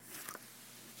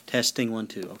Testing 1,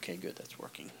 2. Okay, good. That's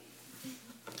working.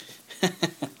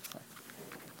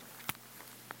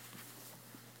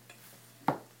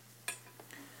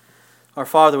 Our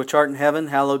Father which art in heaven,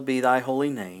 hallowed be thy holy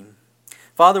name.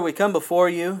 Father, we come before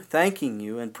you, thanking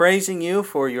you and praising you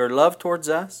for your love towards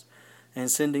us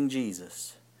and sending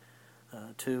Jesus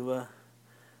to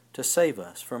save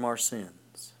us from our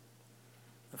sins.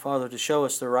 Father, to show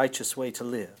us the righteous way to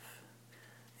live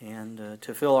and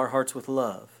to fill our hearts with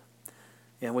love.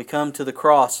 And we come to the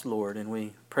cross, Lord, and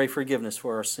we pray forgiveness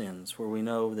for our sins, for we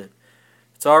know that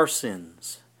it's our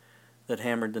sins that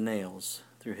hammered the nails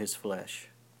through his flesh.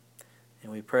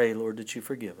 And we pray, Lord, that you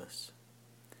forgive us.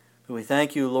 But we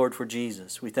thank you, Lord, for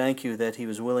Jesus. We thank you that he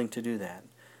was willing to do that.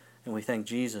 And we thank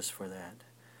Jesus for that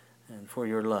and for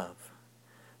your love.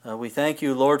 We thank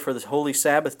you, Lord, for this holy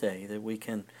Sabbath day, that we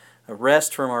can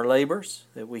rest from our labors,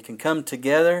 that we can come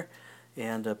together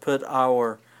and put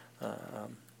our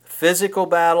physical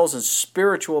battles and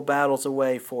spiritual battles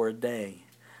away for a day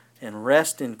and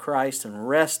rest in Christ and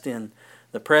rest in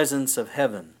the presence of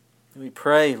heaven. We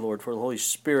pray, Lord, for the Holy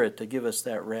Spirit to give us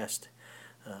that rest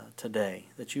today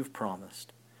that you've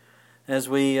promised. As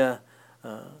we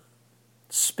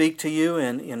speak to you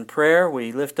in prayer,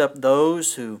 we lift up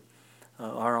those who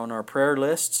are on our prayer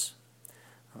lists.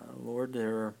 Lord,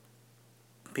 there are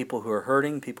people who are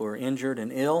hurting, people who are injured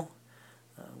and ill.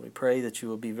 We pray that you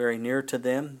will be very near to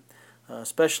them,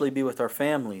 especially be with our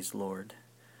families, Lord.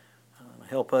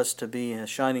 Help us to be a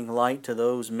shining light to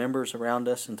those members around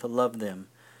us and to love them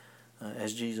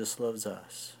as Jesus loves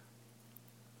us.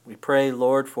 We pray,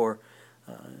 Lord, for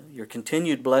your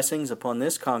continued blessings upon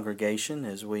this congregation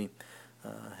as we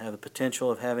have the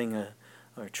potential of having a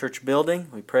church building.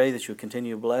 We pray that you'll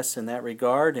continue to bless in that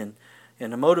regard and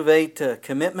to motivate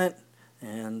commitment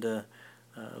and,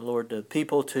 Lord,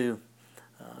 people to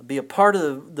be a part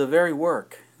of the very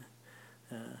work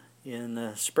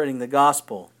in spreading the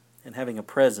gospel and having a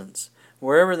presence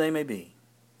wherever they may be.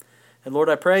 And Lord,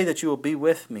 I pray that you will be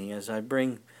with me as I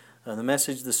bring the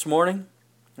message this morning.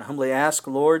 I humbly ask,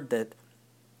 Lord, that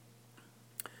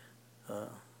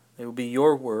they will be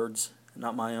your words,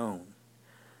 not my own.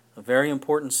 A very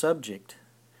important subject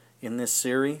in this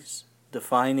series,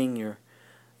 defining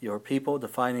your people,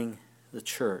 defining the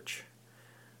church.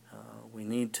 We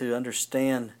need to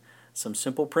understand some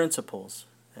simple principles,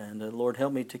 and Lord,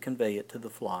 help me to convey it to the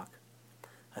flock.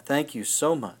 I thank you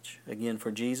so much, again, for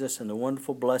Jesus and the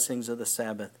wonderful blessings of the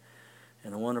Sabbath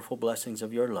and the wonderful blessings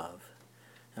of your love.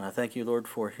 And I thank you, Lord,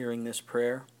 for hearing this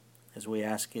prayer as we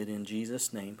ask it in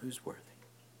Jesus' name, who's worthy.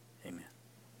 Amen.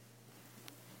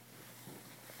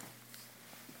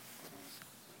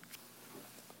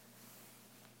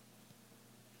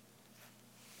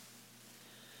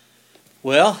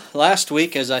 Well, last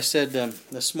week, as I said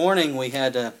this morning, we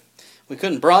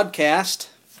couldn't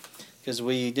broadcast because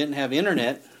we didn't have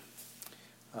internet.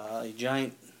 A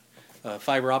giant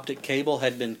fiber optic cable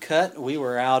had been cut. We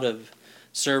were out of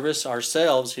service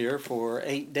ourselves here for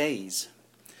 8 days,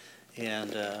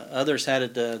 and others had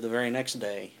it the very next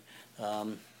day.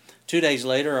 2 days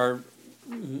later,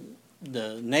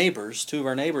 two of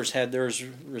our neighbors had theirs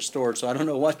restored, so I don't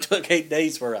know what took 8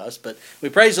 days for us, but we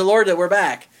praise the Lord that we're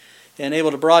back and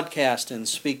able to broadcast and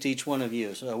speak to each one of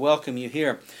you. So I welcome you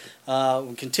here.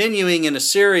 Continuing in a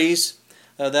series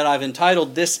that I've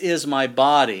entitled, This Is My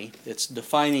Body. It's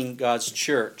defining God's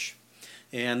church.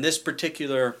 And this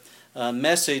particular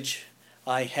message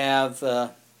I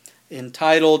have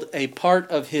entitled, A Part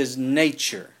of His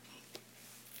Nature.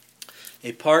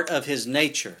 A Part of His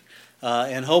Nature.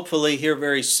 And hopefully here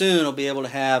very soon I'll be able to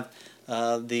have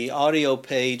the audio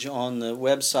page on the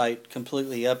website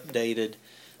completely updated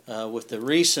with the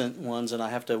recent ones, and I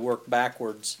have to work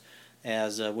backwards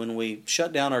as when we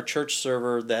shut down our church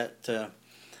server, that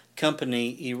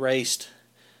company erased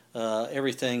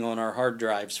everything on our hard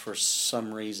drives for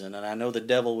some reason, and I know the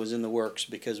devil was in the works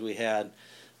because we had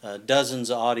dozens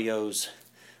of audios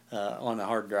on the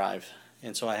hard drive,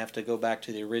 and so I have to go back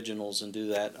to the originals and do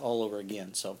that all over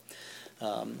again. So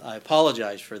I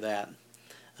apologize for that,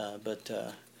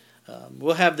 but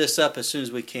we'll have this up as soon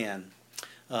as we can.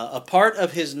 A part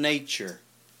of his nature.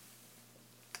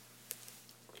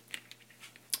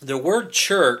 The word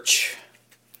church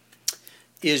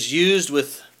is used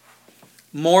with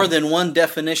more than one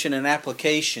definition and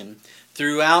application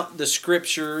throughout the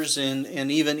scriptures and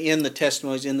even in the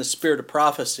testimonies in the spirit of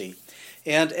prophecy.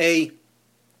 And a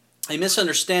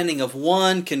misunderstanding of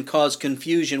one can cause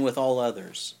confusion with all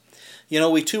others. You know,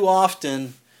 we too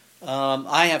often,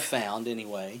 I have found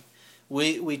anyway,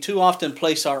 we too often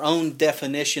place our own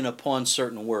definition upon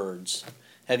certain words.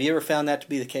 Have you ever found that to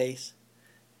be the case?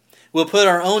 We'll put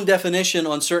our own definition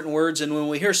on certain words, and when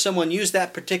we hear someone use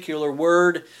that particular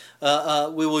word,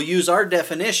 we will use our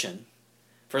definition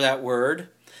for that word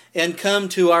and come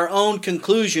to our own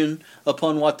conclusion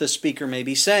upon what the speaker may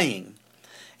be saying.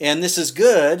 And this is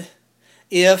good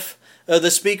if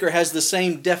the speaker has the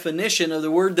same definition of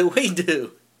the word that we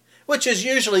do, which is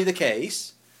usually the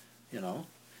case.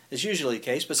 It's usually the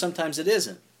case, but sometimes it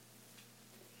isn't.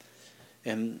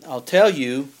 And I'll tell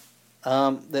you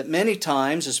that many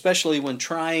times, especially when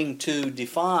trying to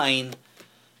define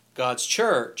God's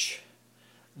church,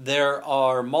 there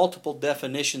are multiple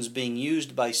definitions being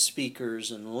used by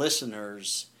speakers and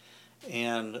listeners,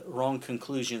 and wrong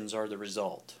conclusions are the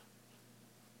result.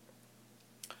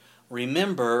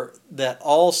 Remember that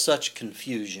all such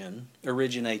confusion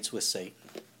originates with Satan.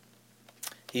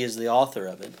 He is the author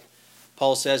of it.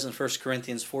 Paul says in 1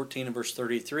 Corinthians 14 and verse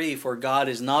 33, "For God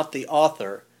is not the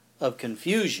author of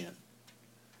confusion,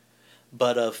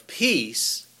 but of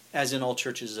peace, as in all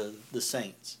churches of the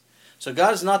saints." So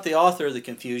God is not the author of the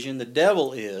confusion, the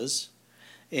devil is.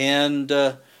 And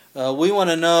we want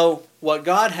to know what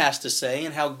God has to say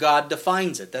and how God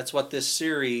defines it. That's what this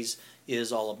series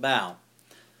is all about.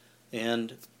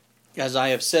 And as I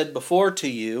have said before to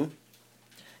you,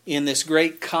 in this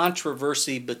great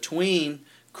controversy between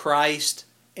Christ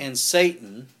and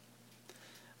Satan,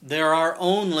 there are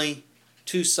only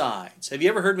two sides. Have you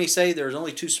ever heard me say there's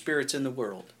only two spirits in the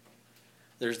world?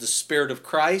 There's the spirit of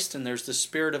Christ and there's the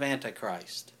spirit of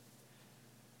Antichrist.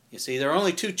 You see, there are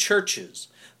only two churches.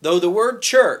 Though the word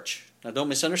church, now don't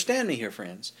misunderstand me here,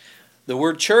 friends, the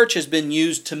word church has been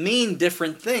used to mean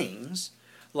different things,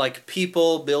 like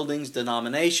people, buildings,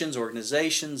 denominations,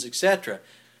 organizations, etc.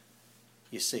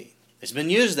 You see, it's been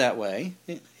used that way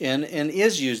and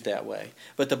is used that way.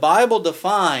 But the Bible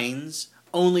defines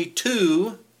only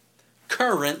two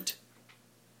current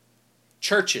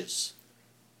churches.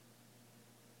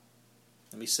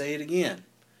 Let me say it again.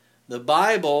 The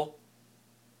Bible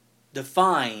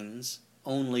defines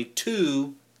only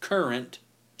two current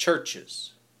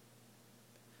churches.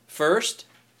 First,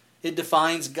 it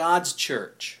defines God's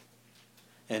church.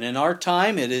 And in our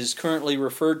time, it is currently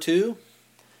referred to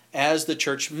as the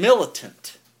church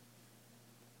militant,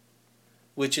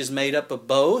 which is made up of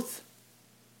both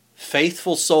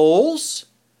faithful souls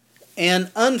and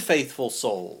unfaithful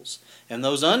souls. And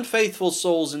those unfaithful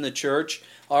souls in the church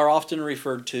are often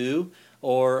referred to,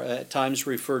 or at times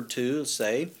referred to,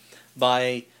 say,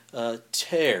 by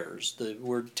tares, the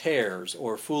word tares,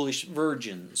 or foolish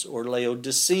virgins, or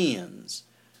Laodiceans.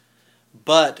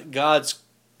 But God's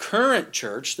current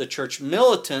church, the church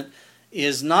militant,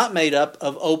 is not made up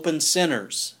of open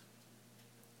sinners.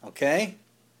 Okay?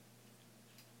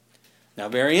 Now,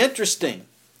 very interesting.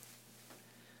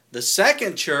 The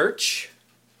second church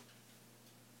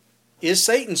is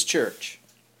Satan's church,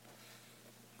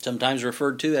 sometimes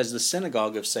referred to as the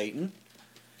synagogue of Satan.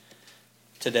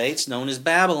 Today it's known as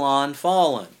Babylon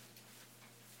Fallen.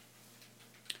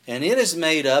 And it is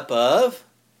made up of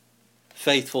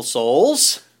faithful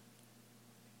souls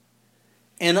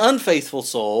and unfaithful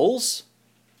souls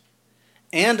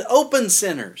and open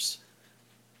sinners.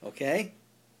 Okay?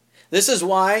 This is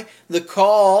why the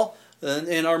call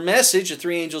in our message, the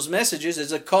three angels' messages,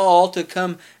 is a call to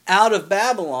come out of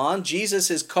Babylon. Jesus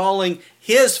is calling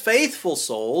his faithful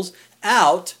souls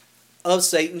out of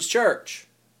Satan's church,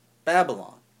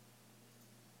 Babylon.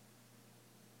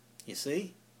 You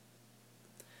see?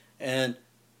 And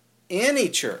any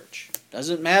church,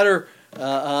 doesn't matter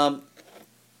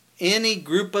any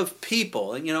group of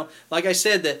people. And, like I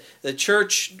said,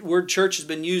 the word church has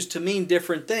been used to mean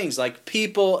different things, like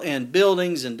people and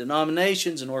buildings and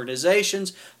denominations and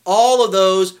organizations. All of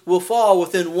those will fall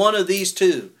within one of these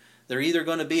two. They're either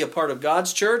going to be a part of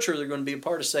God's church or they're going to be a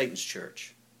part of Satan's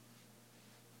church.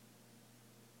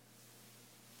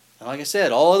 And like I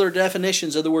said, all other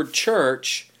definitions of the word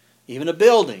church, even a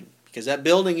building, because that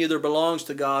building either belongs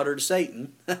to God or to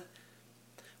Satan,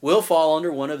 will fall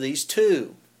under one of these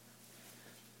two.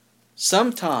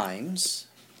 Sometimes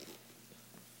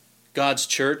God's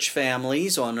church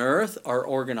families on earth are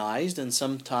organized and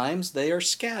sometimes they are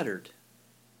scattered.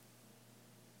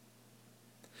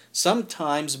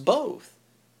 Sometimes both,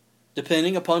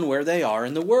 depending upon where they are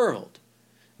in the world.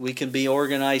 We can be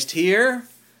organized here,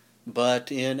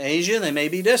 but in Asia they may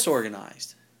be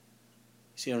disorganized.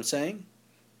 See what I'm saying?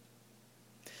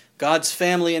 God's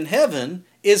family in heaven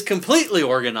is completely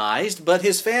organized, but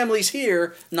his family's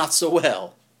here not so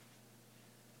well.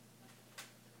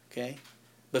 Okay?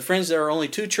 But friends, there are only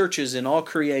two churches in all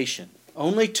creation.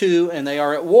 Only two, and they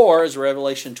are at war, as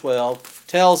Revelation 12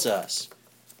 tells us.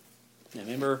 Now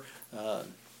remember,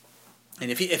 and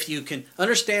if you can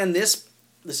understand this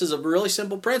This is a really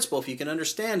simple principle. If you can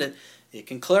understand it, it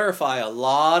can clarify a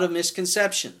lot of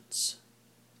misconceptions.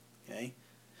 Okay?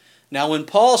 Now, when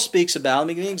Paul speaks about, let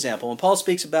me give you an example. When Paul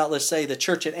speaks about, let's say, the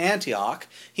church at Antioch,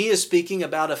 he is speaking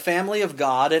about a family of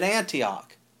God at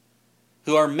Antioch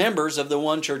who are members of the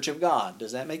one church of God.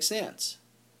 Does that make sense?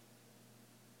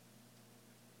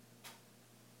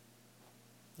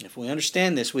 If we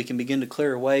understand this, we can begin to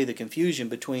clear away the confusion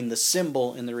between the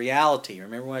symbol and the reality.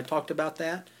 Remember when I talked about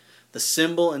that? The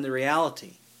symbol and the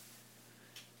reality.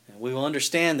 And we will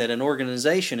understand that an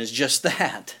organization is just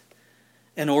that.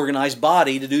 An organized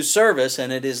body to do service,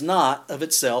 and it is not of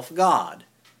itself God.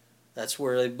 That's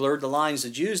where they blurred the lines, the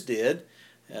Jews did,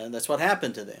 and that's what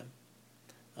happened to them.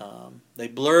 They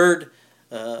blurred,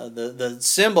 the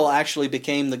symbol actually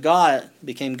became God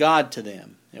to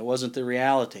them. It wasn't the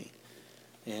reality.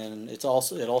 And it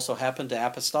also happened to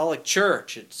Apostolic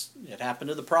Church. It happened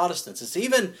to the Protestants. It's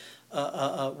even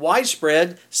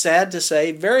widespread, sad to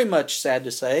say, very much sad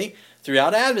to say,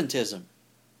 throughout Adventism.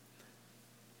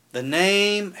 The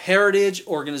name, heritage,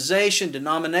 organization,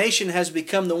 denomination has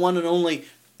become the one and only,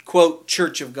 quote,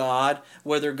 Church of God,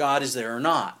 whether God is there or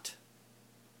not.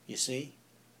 You see?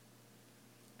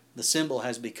 The symbol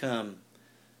has become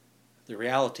the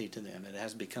reality to them. It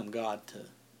has become God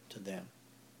to them.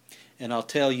 And I'll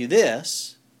tell you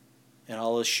this, and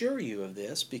I'll assure you of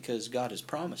this, because God has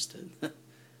promised it.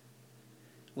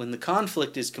 When the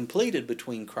conflict is completed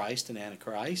between Christ and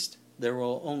Antichrist, there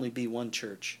will only be one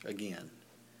church again.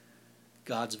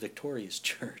 God's victorious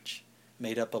church,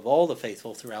 made up of all the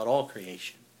faithful throughout all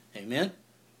creation. Amen?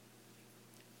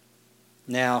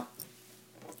 Now,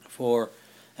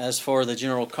 as for the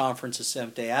General Conference of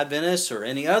Seventh-day Adventists or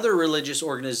any other religious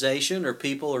organization or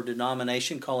people or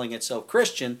denomination calling itself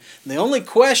Christian, the only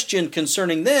question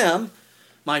concerning them,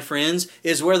 my friends,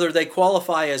 is whether they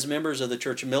qualify as members of the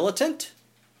Church Militant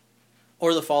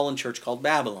or the fallen church called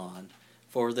Babylon,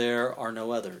 for there are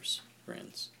no others,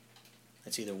 friends.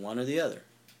 It's either one or the other.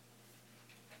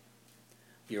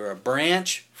 You're a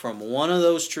branch from one of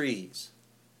those trees.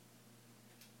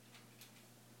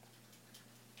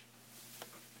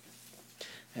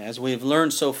 As we've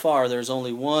learned so far, there's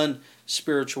only one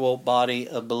spiritual body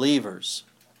of believers.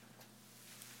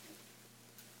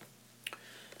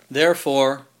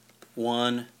 Therefore,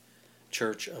 one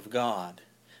church of God.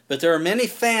 But there are many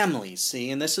families,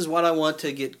 see, and this is what I want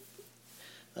to get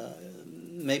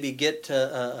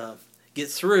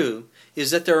through,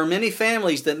 is that there are many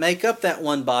families that make up that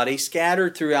one body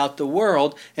scattered throughout the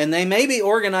world, and they may be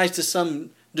organized to some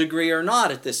degree or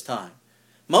not at this time.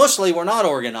 Mostly we're not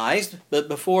organized, but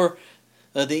before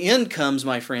the end comes,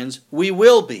 my friends, we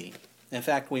will be. In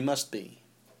fact, we must be.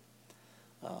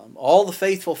 All the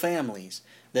faithful families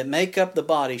that make up the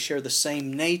body share the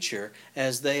same nature,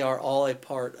 as they are all a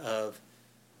part of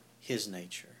His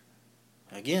nature.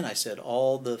 Again, I said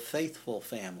all the faithful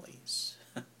families.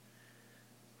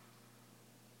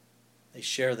 They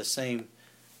share the same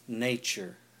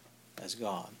nature as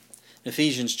God. In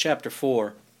Ephesians chapter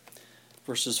 4,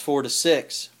 verses 4 to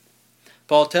 6,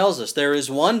 Paul tells us, there is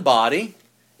one body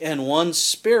and one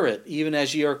Spirit, even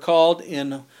as ye are called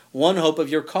in one hope of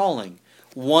your calling.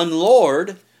 One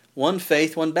Lord, one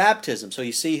faith, one baptism. So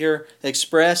you see here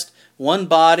expressed one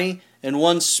body and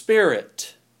one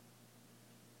Spirit.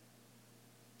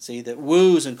 See, that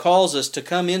woos and calls us to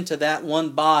come into that one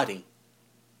body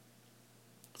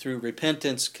through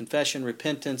repentance, confession,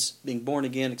 repentance, being born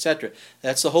again, etc.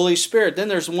 That's the Holy Spirit. Then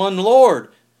there's one Lord,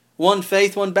 one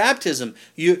faith, one baptism.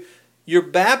 You're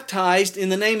baptized in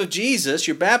the name of Jesus.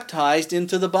 You're baptized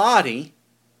into the body.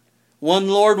 One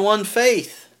Lord, one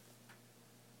faith.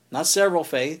 Not several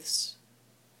faiths.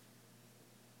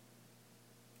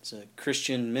 So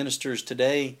Christian ministers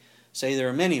today say there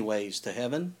are many ways to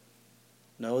heaven.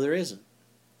 No, there isn't.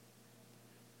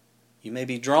 You may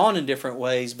be drawn in different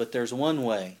ways, but there's one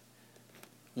way.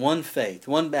 One faith,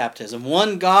 one baptism,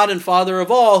 one God and Father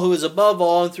of all, who is above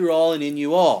all and through all and in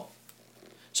you all.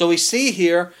 So we see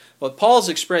here, what Paul's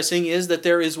expressing is that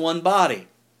there is one body.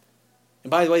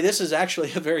 And by the way, this is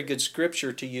actually a very good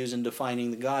scripture to use in defining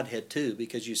the Godhead too,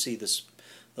 because you see this,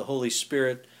 the Holy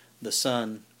Spirit, the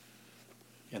Son,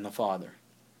 and the Father.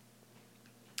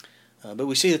 But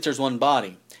we see that there's one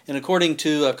body. And according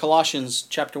to Colossians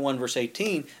chapter 1, verse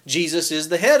 18, Jesus is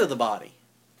the head of the body.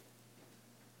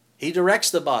 He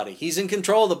directs the body. He's in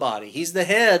control of the body. He's the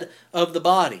head of the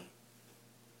body.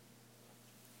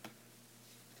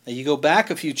 Now you go back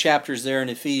a few chapters there in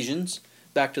Ephesians,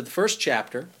 back to the first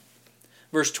chapter,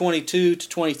 verse 22 to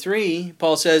 23,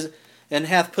 Paul says, and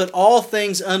hath put all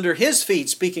things under His feet,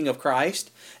 speaking of Christ,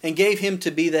 and gave Him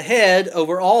to be the head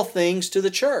over all things to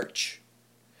the church,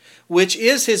 which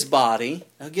is his body,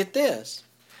 now get this,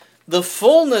 the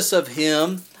fullness of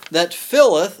him that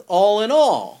filleth all in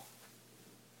all.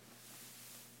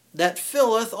 That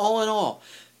filleth all in all.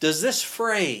 Does this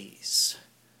phrase,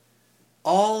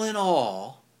 all in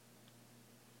all,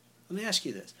 let me ask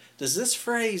you this. Does this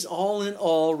phrase, all in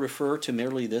all, refer to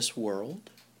merely this world?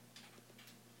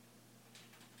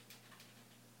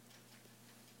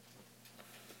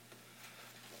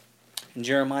 In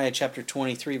Jeremiah chapter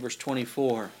 23, verse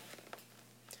 24,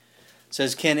 it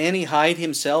says, Can any hide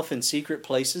himself in secret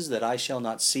places that I shall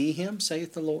not see him,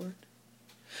 saith the Lord?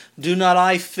 Do not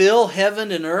I fill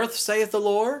heaven and earth, saith the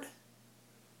Lord?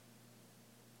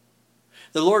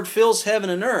 The Lord fills heaven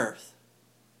and earth,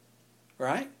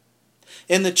 right?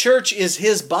 And the church is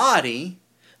his body,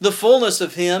 the fullness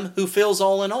of him who fills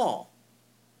all in all.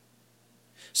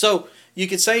 So, you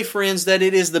could say, friends, that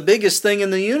it is the biggest thing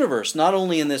in the universe, not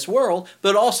only in this world,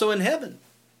 but also in heaven.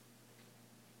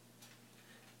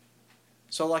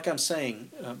 So like I'm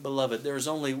saying, beloved, there is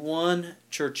only one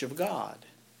church of God.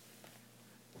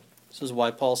 This is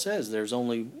why Paul says there's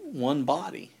only one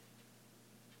body.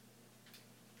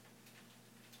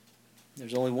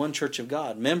 There's only one church of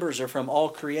God. Members are from all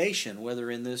creation, whether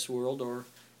in this world or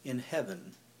in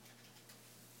heaven.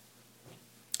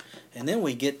 And then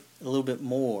we get a little bit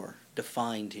more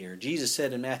defined here. Jesus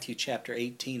said in Matthew chapter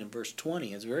 18 and verse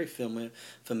 20, it's very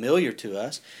familiar to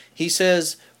us. He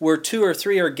says, where two or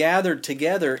three are gathered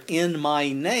together in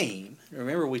my name.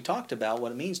 Remember, we talked about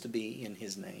what it means to be in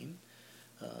his name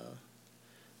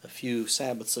a few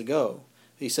Sabbaths ago.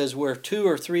 He says, where two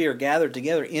or three are gathered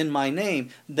together in my name,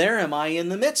 there am I in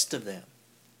the midst of them.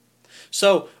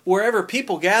 So, wherever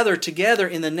people gather together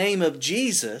in the name of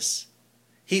Jesus,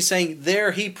 he's saying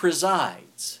there he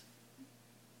presides.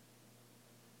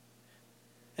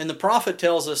 And the prophet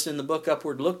tells us in the book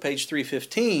Upward Look, page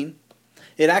 315,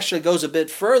 it actually goes a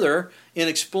bit further in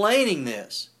explaining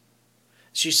this.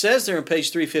 She says there in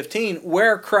page 315,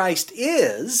 where Christ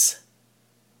is,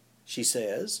 she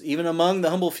says, even among the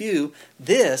humble few,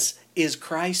 this is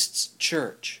Christ's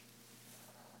church.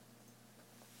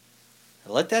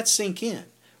 Now let that sink in.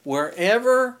 Where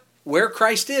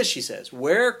Christ is, she says,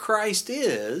 where Christ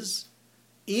is,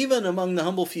 even among the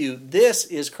humble few, this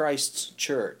is Christ's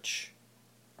church.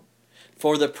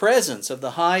 For the presence of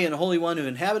the high and holy one who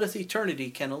inhabiteth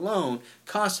eternity can alone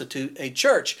constitute a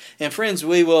church. And friends,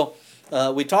 we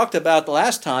talked about the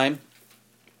last time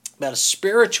about a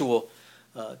spiritual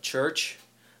church.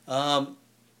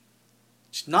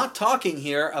 It's not talking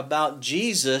here about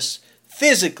Jesus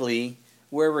physically,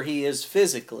 wherever he is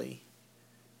physically.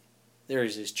 There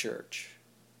is his church.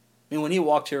 I mean, when he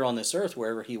walked here on this earth,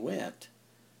 wherever he went,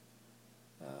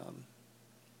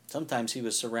 sometimes he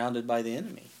was surrounded by the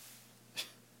enemy.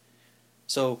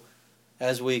 So,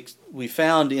 as we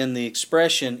found in the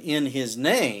expression, in his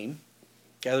name,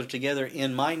 gathered together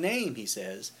in my name, he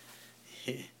says,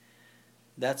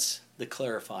 that's the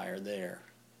clarifier there.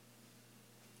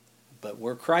 But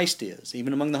where Christ is,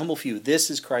 even among the humble few, this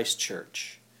is Christ's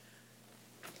church.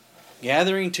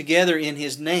 Gathering together in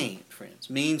his name, friends,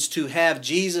 means to have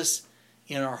Jesus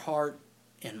in our heart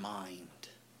and mind.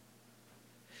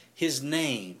 His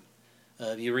name.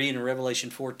 You read in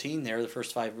Revelation 14 there, the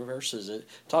first 5 verses, it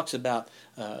talks about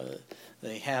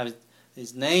they have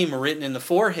his name written in the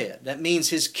forehead. That means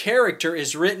his character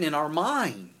is written in our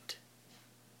mind.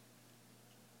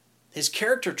 His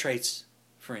character traits,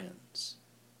 friends,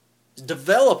 is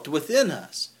developed within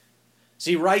us. So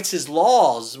he writes his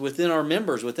laws within our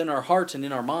members, within our hearts and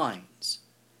in our minds.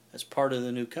 That's part of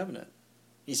the new covenant.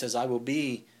 He says, I will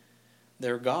be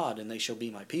their God and they shall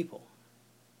be my people.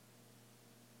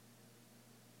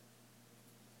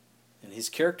 And his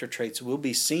character traits will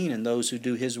be seen in those who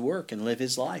do his work and live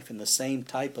his life in the same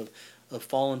type of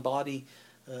fallen body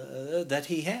that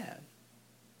he had.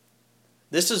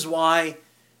 This is why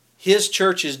his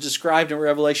church is described in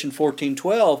Revelation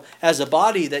 14:12 as a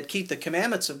body that keep the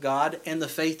commandments of God and the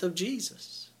faith of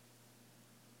Jesus.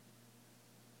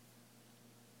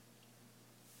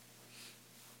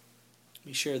 Let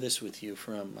me share this with you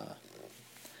from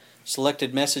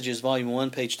Selected Messages, Volume 1,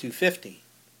 page 250.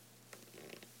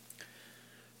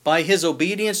 By his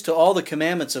obedience to all the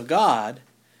commandments of God,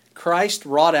 Christ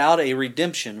wrought out a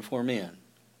redemption for men.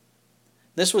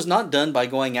 This was not done by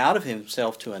going out of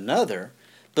himself to another,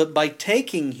 but by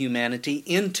taking humanity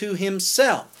into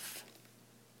himself.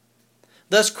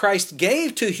 Thus Christ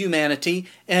gave to humanity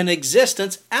an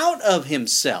existence out of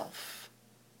himself.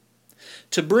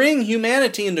 To bring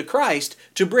humanity into Christ,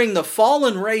 to bring the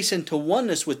fallen race into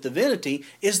oneness with divinity,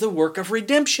 is the work of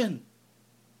redemption.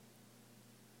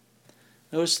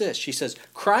 Notice this. She says,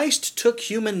 Christ took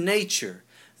human nature,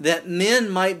 that men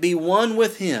might be one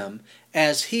with him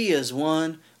as he is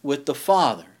one with the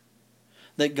Father.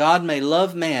 That God may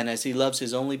love man as he loves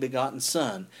his only begotten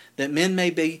Son, that men may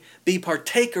be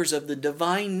partakers of the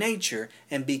divine nature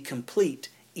and be complete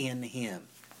in him.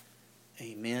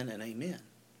 Amen and amen.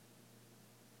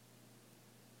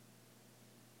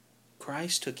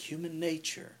 Christ took human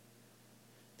nature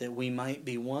that we might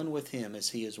be one with him as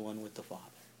he is one with the Father.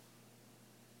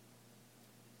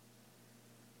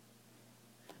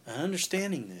 And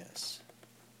understanding this,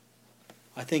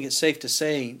 I think it's safe to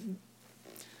say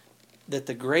that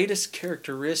the greatest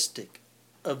characteristic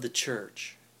of the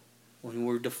church, when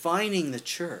we're defining the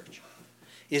church,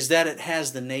 is that it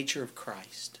has the nature of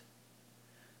Christ,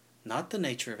 not the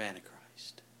nature of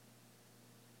Antichrist.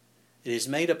 It is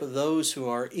made up of those who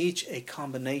are each a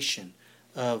combination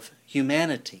of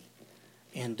humanity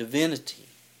and divinity.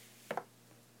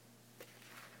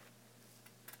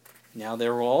 Now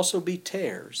there will also be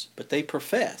tares, but they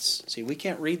profess. See, we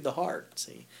can't read the heart.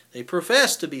 See, they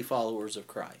profess to be followers of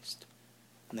Christ.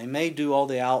 And they may do all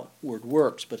the outward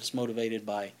works, but it's motivated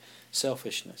by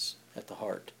selfishness at the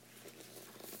heart.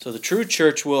 So the true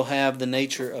church will have the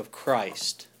nature of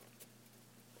Christ.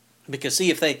 Because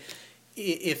see,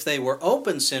 if they were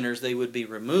open sinners, they would be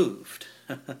removed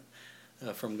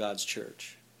from God's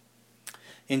church.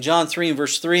 In John 3 and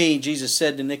verse 3, Jesus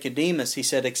said to Nicodemus, he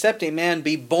said, except a man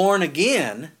be born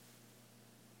again,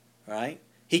 right,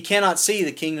 he cannot see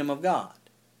the kingdom of God.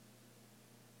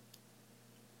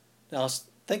 Now let's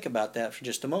think about that for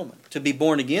just a moment. To be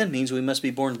born again means we must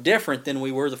be born different than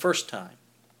we were the first time.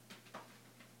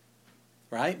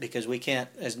 Right? Because we can't,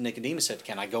 as Nicodemus said,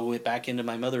 can I go back into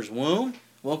my mother's womb?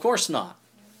 Well, of course not.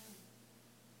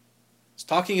 It's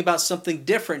talking about something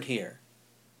different here.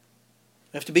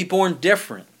 We have to be born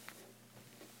different.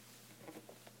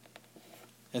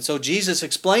 And so Jesus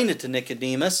explained it to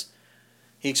Nicodemus.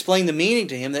 He explained the meaning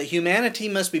to him that humanity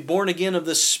must be born again of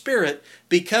the Spirit,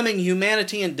 becoming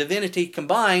humanity and divinity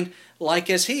combined like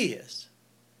as he is.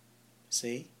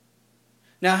 See?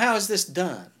 Now, how is this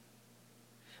done?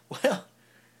 Well,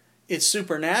 it's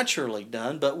supernaturally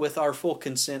done, but with our full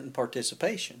consent and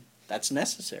participation. That's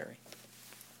necessary.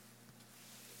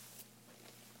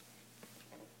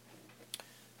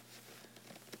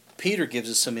 Peter gives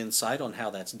us some insight on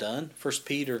how that's done. 1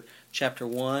 Peter chapter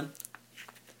 1,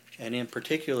 and in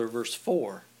particular verse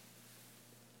 4.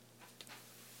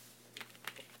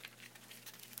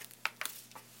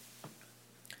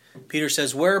 Peter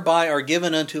says, whereby are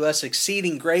given unto us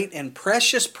exceeding great and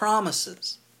precious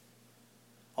promises.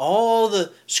 All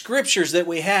the scriptures that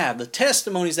we have, the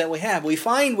testimonies that we have, we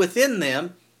find within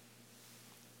them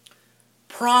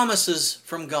promises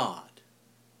from God.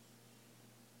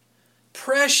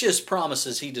 Precious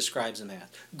promises, he describes them as.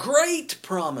 Great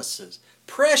promises,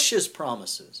 precious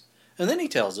promises. And then he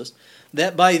tells us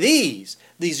that by these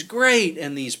great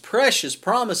and these precious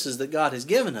promises that God has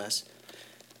given us,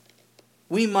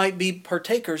 we might be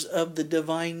partakers of the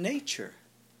divine nature.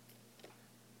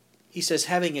 He says,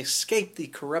 having escaped the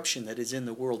corruption that is in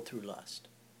the world through lust.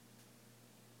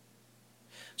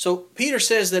 So Peter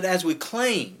says that as we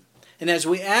claim and as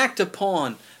we act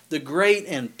upon the great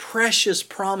and precious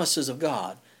promises of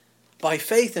God, by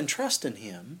faith and trust in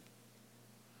him,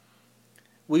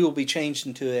 we will be changed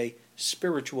into a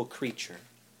spiritual creature.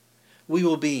 We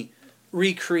will be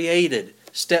recreated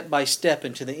step by step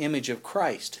into the image of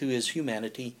Christ, who is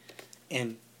humanity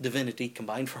and divinity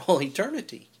combined for all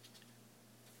eternity.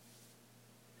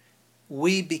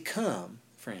 We become,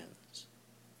 friends,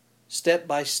 step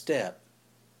by step,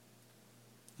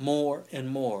 more and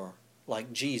more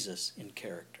like Jesus in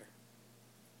character.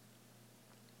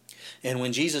 And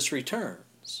when Jesus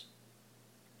returns,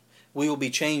 we will be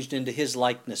changed into his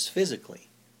likeness physically.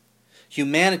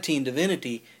 Humanity and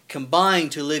divinity combine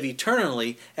to live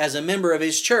eternally as a member of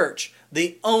his church,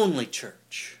 the only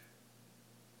church,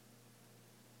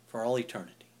 for all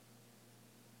eternity.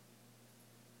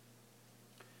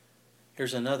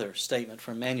 Here's another statement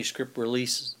from Manuscript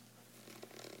Release.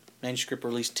 Manuscript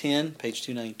Release 10, page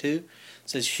 292. It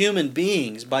says, human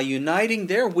beings, by uniting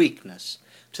their weakness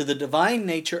to the divine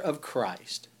nature of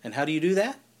Christ. And how do you do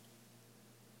that?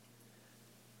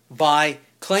 By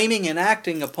claiming and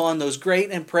acting upon those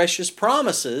great and precious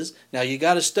promises. Now you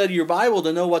got to study your Bible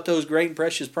to know what those great and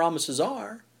precious promises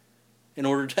are in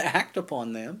order to act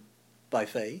upon them by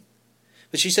faith.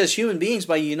 But she says human beings,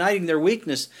 by uniting their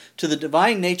weakness to the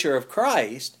divine nature of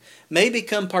Christ, may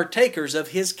become partakers of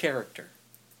his character.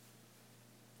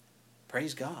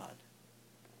 Praise God.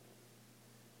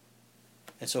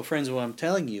 And so, friends, what I'm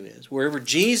telling you is, wherever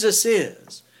Jesus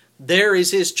is, There is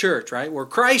His church, right? Where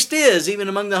Christ is, even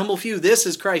among the humble few, this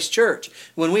is Christ's church.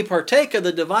 When we partake of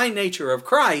the divine nature of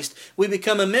Christ, we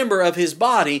become a member of His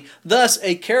body. Thus,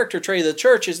 a character trait of the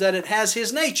church is that it has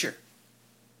His nature.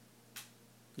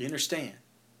 You understand?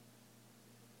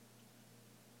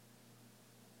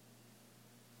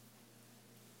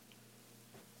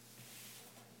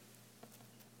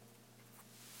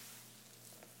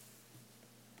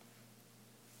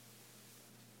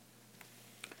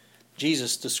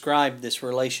 Jesus described this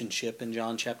relationship in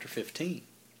John chapter 15.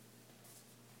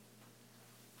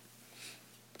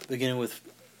 Beginning with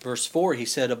verse 4, He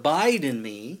said, "Abide in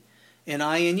me, and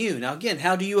I in you." Now again,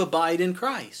 how do you abide in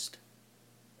Christ?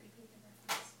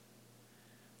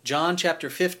 John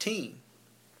chapter 15,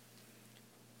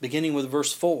 beginning with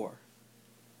verse 4.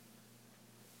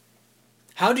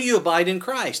 How do you abide in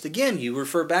Christ? Again, you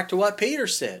refer back to what Peter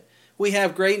said. We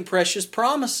have great and precious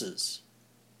promises.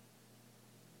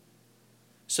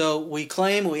 So we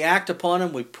claim, we act upon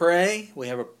them, we pray, we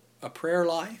have a prayer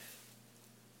life.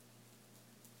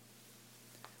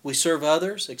 We serve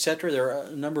others, etc. There are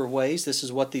a number of ways. This is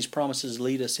what these promises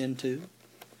lead us into.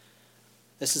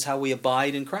 This is how we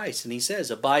abide in Christ. And He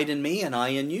says, "Abide in me and I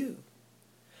in you.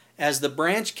 As the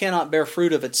branch cannot bear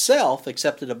fruit of itself,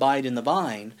 except it abide in the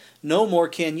vine, no more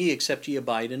can ye, except ye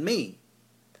abide in me.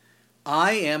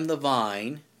 I am the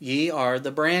vine, ye are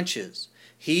the branches.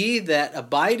 He that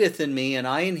abideth in me, and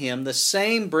I in him, the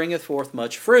same bringeth forth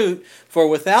much fruit. For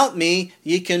without me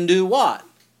ye can do what?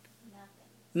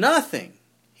 Nothing,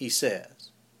 He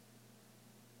says.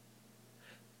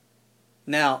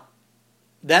 Now,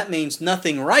 that means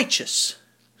nothing righteous.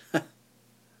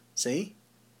 See?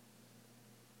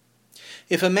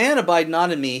 If a man abide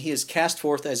not in me, he is cast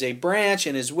forth as a branch,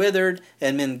 and is withered,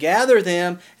 and men gather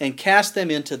them, and cast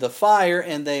them into the fire,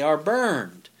 and they are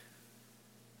burned.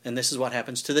 And this is what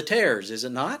happens to the tares, is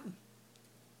it not?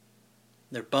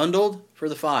 They're bundled for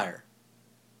the fire.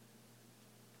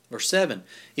 Verse 7,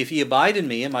 "If ye abide in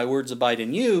me, and my words abide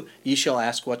in you, ye shall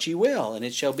ask what ye will, and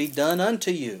it shall be done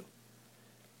unto you.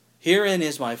 Herein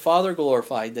is my Father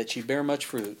glorified, that ye bear much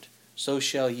fruit. So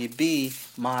shall ye be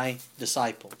my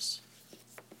disciples."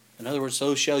 In other words,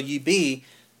 so shall ye be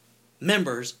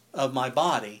members of my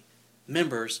body,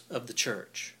 members of the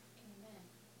church.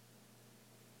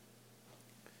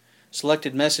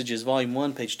 Selected Messages, Volume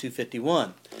 1, page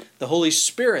 251. The Holy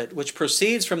Spirit, which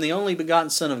proceeds from the only begotten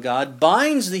Son of God,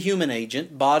 binds the human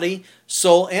agent, body,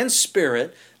 soul, and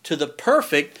spirit to the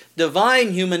perfect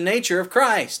divine human nature of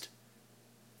Christ.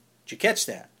 Did you catch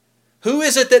that? Who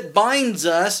is it that binds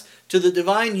us to the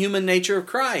divine human nature of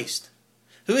Christ?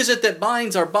 Who is it that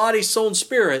binds our body, soul, and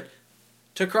spirit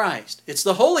to Christ? It's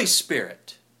the Holy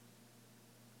Spirit.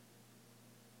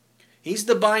 He's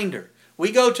the binder.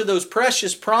 We go to those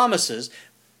precious promises.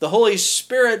 The Holy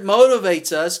Spirit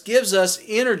motivates us, gives us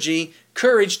energy,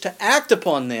 courage to act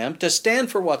upon them, to stand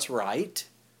for what's right,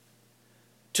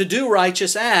 to do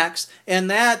righteous acts, and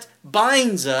that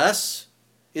binds us,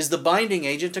 is the binding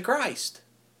agent to Christ.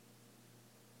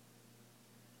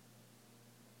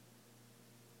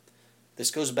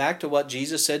 This goes back to what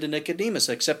Jesus said to Nicodemus,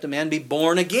 "Except a man be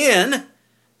born again,"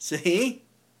 see,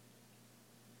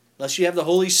 unless you have the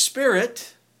Holy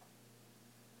Spirit,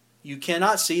 you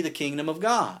cannot see the kingdom of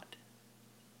God.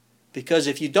 Because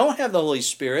if you don't have the Holy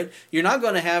Spirit, you're not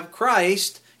going to have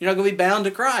Christ. You're not going to be bound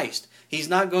to Christ. He's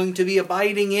not going to be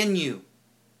abiding in you.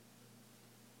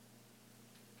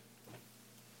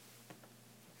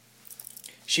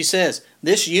 She says,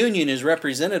 this union is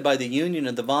represented by the union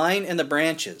of the vine and the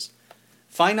branches.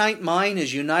 Finite mind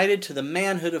is united to the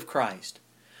manhood of Christ.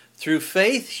 Through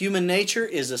faith, human nature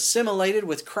is assimilated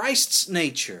with Christ's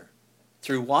nature.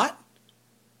 Through what?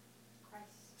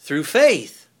 Through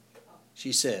faith,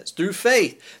 she says. Through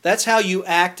faith. That's how you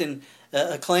act and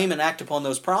claim and act upon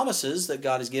those promises that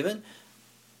God has given.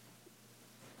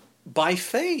 By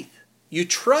faith. You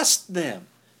trust them.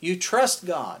 You trust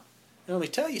God. And let me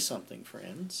tell you something,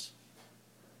 friends.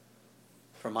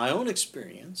 From my own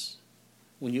experience,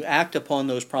 when you act upon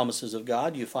those promises of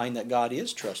God, you find that God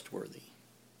is trustworthy.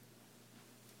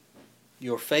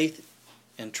 Your faith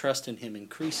and trust in Him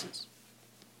increases.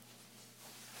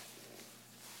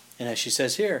 And as she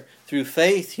says here, through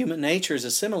faith, human nature is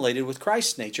assimilated with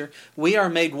Christ's nature. We are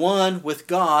made one with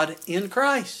God in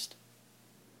Christ.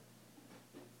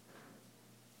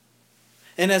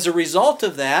 And as a result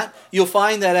of that, you'll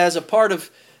find that as a part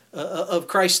of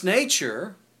Christ's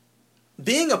nature,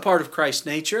 being a part of Christ's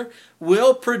nature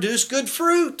will produce good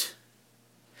fruit.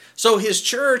 So His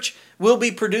church will be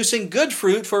producing good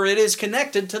fruit, for it is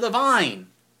connected to the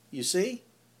vine. You see?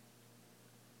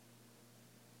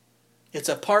 It's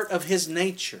a part of His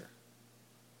nature.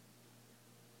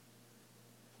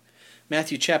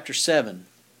 Matthew chapter 7,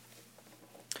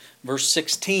 verse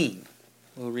 16.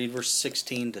 We'll read verse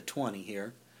 16 to 20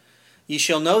 here. Ye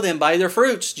shall know them by their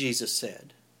fruits, Jesus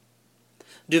said.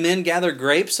 Do men gather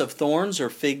grapes of thorns or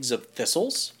figs of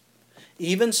thistles?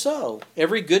 Even so,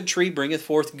 every good tree bringeth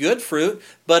forth good fruit,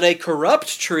 but a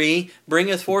corrupt tree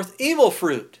bringeth forth evil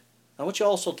fruit. I want you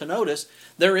also to notice,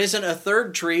 there isn't a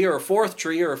third tree or a fourth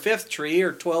tree or a fifth tree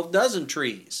or 12 dozen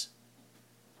trees.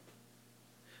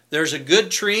 There's a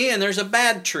good tree and there's a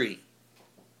bad tree.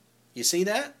 You see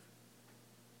that?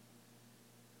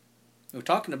 We're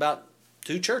talking about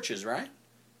two churches, right?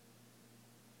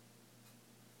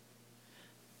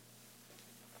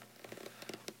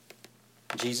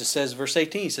 Jesus says, verse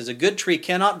 18, he says, a good tree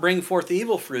cannot bring forth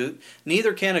evil fruit,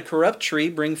 neither can a corrupt tree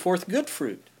bring forth good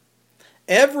fruit.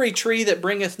 Every tree that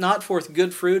bringeth not forth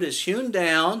good fruit is hewn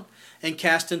down and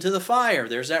cast into the fire.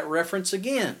 There's that reference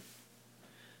again.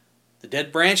 The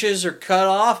dead branches are cut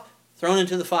off, thrown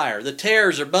into the fire. The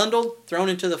tares are bundled, thrown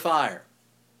into the fire.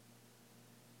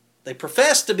 They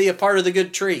profess to be a part of the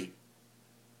good tree.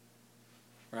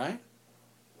 Right?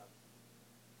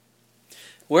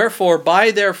 Wherefore,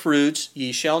 by their fruits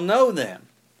ye shall know them.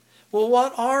 Well,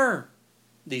 what are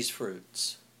these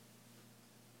fruits?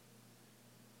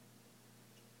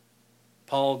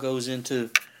 Paul goes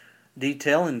into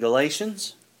detail in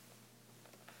Galatians.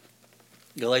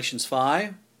 Galatians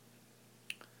 5.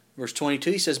 Verse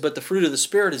 22, he says, but the fruit of the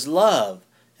Spirit is love,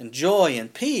 and joy,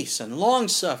 and peace, and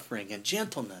long-suffering, and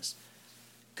gentleness,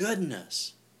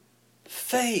 goodness,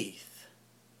 faith,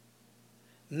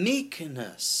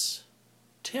 meekness,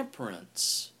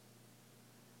 temperance.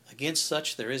 Against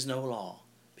such there is no law.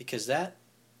 Because that,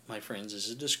 my friends, is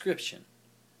a description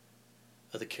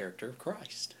of the character of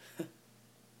Christ.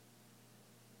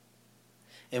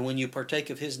 And when you partake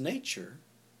of His nature,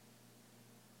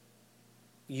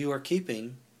 you are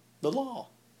keeping the law.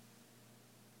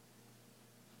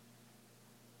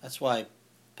 That's why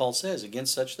Paul says,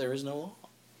 against such there is no law.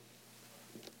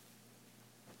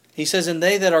 He says, and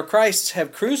they that are Christ's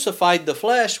have crucified the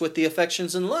flesh with the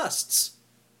affections and lusts.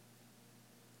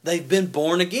 They've been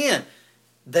born again.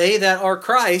 They that are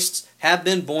Christ's have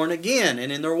been born again.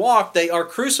 And in their walk, they are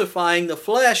crucifying the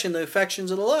flesh and the affections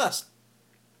of the lust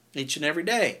each and every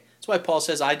day. That's why Paul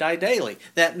says, I die daily.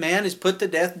 That man is put to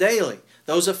death daily.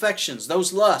 Those affections,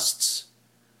 those lusts,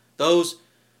 those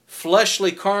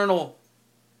fleshly, carnal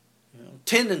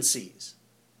tendencies.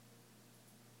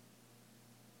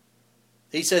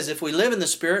 He says, if we live in the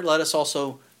Spirit, let us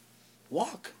also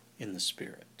walk in the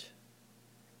Spirit.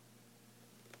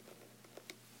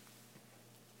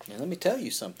 Now, let me tell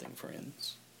you something,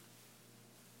 friends.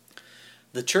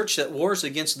 The church that wars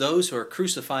against those who are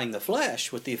crucifying the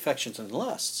flesh with the affections and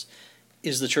lusts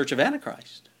is the church of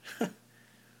Antichrist.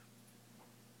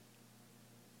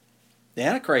 The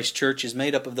Antichrist church is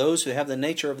made up of those who have the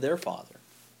nature of their father.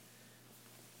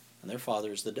 And their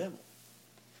father is the devil.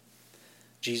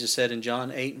 Jesus said in John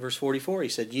 8, verse 44, He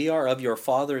said, Ye are of your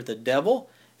father the devil,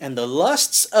 and the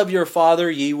lusts of your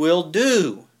father ye will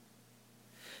do.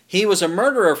 He was a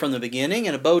murderer from the beginning,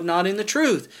 and abode not in the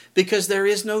truth, because there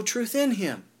is no truth in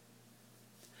him.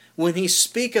 When he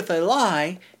speaketh a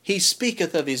lie, he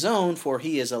speaketh of his own, for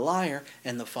he is a liar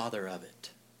and the father of it.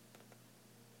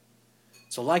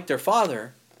 So like their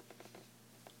father,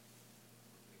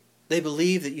 they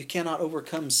believe that you cannot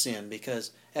overcome sin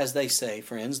because, as they say,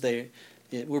 friends,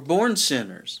 we're born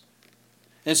sinners.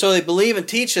 And so they believe and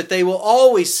teach that they will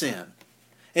always sin.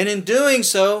 And in doing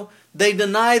so, they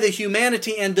deny the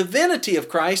humanity and divinity of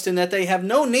Christ and that they have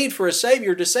no need for a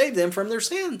Savior to save them from their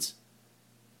sins.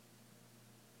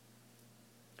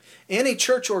 Any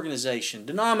church organization,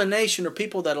 denomination, or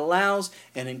people that allows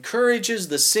and encourages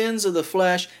the sins of the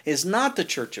flesh is not the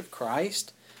church of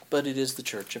Christ, but it is the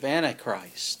church of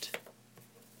Antichrist.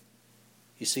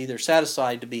 You see, they're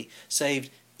satisfied to be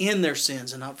saved in their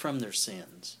sins and not from their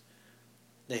sins.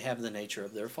 They have the nature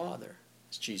of their father,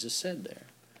 as Jesus said there.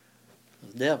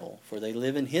 The devil, for they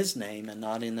live in his name and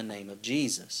not in the name of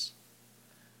Jesus.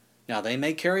 Now they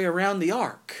may carry around the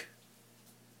ark,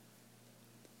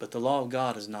 but the law of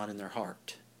God is not in their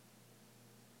heart.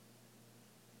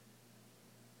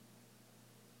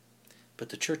 But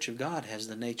the church of God has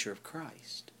the nature of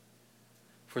Christ,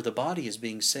 for the body is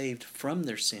being saved from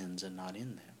their sins and not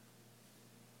in them.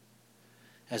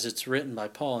 As it's written by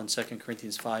Paul in 2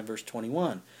 Corinthians 5, verse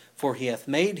 21, For he hath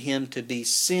made him to be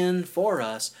sin for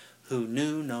us who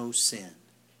knew no sin,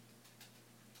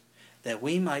 that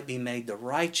we might be made the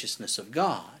righteousness of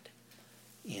God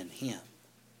in him.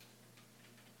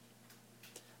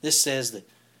 This says that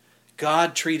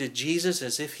God treated Jesus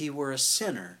as if he were a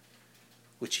sinner,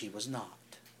 which he was not.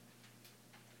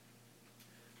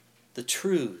 the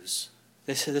truths.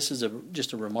 This is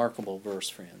just a remarkable verse,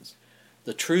 friends.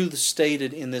 The truths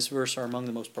stated in this verse are among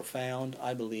the most profound,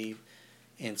 I believe,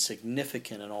 and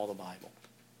significant in all the Bible.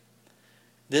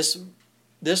 This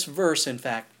verse, in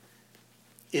fact,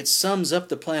 it sums up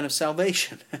the plan of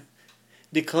salvation,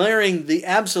 declaring the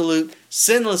absolute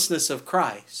sinlessness of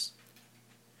Christ,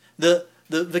 the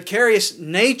vicarious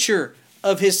nature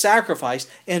of His sacrifice,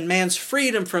 and man's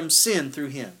freedom from sin through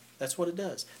Him. That's what it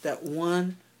does. That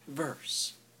one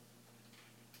verse.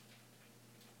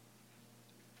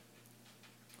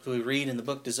 We read in the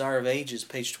book Desire of Ages,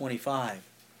 page 25,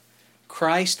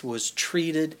 Christ was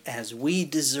treated as we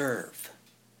deserve,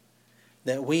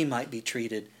 that we might be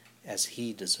treated as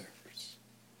He deserves.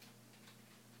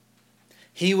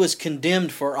 He was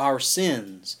condemned for our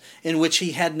sins, in which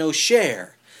He had no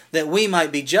share, that we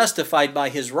might be justified by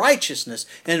His righteousness,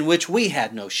 in which we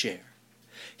had no share.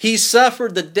 He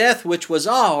suffered the death which was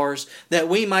ours, that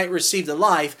we might receive the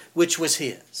life which was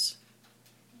His.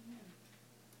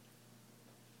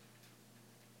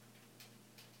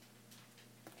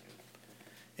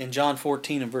 In John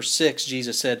 14 and verse 6,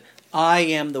 Jesus said, I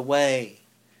am the way,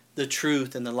 the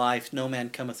truth, and the life. No man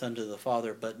cometh unto the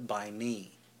Father but by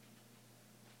me.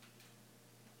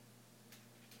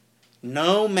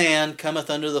 No man cometh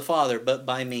unto the Father but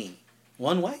by me.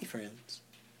 One way, friends.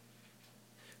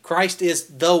 Christ is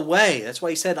the way. That's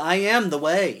why He said, I am the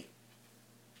way.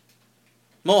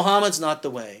 Mohammed's not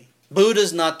the way.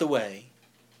 Buddha's not the way.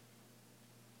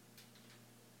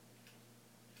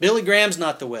 Billy Graham's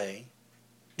not the way.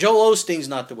 Joel Osteen's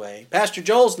not the way. Pastor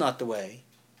Joel's not the way.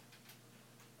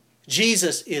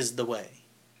 Jesus is the way.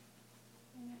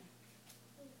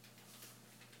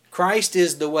 Christ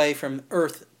is the way from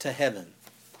earth to heaven.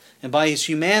 And by His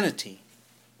humanity,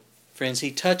 friends,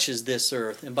 He touches this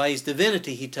earth. And by His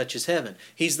divinity, He touches heaven.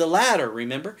 He's the ladder,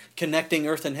 remember, connecting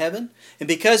earth and heaven. And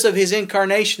because of His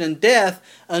incarnation and death,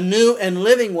 a new and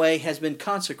living way has been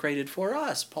consecrated for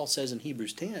us. Paul says in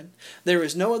Hebrews 10, there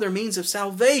is no other means of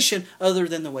salvation other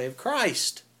than the way of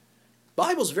Christ. The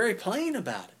Bible's very plain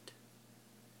about it.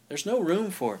 There's no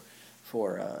room for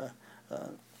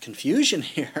confusion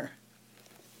here.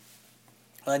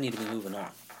 I need to be moving on.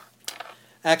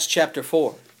 Acts chapter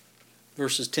 4.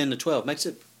 Verses 10 to 12 makes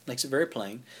it very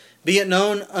plain. Be it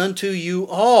known unto you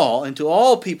all, and to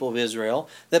all people of Israel,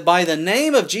 that by the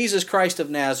name of Jesus Christ of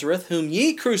Nazareth, whom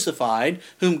ye crucified,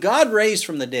 whom God raised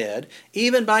from the dead,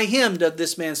 even by Him doth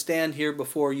this man stand here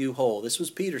before you whole. This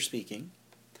was Peter speaking.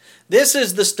 This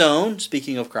is the stone,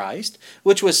 speaking of Christ,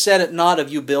 which was set at naught of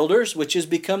you builders, which is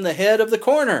become the head of the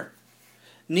corner.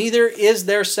 Neither is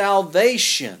there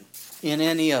salvation in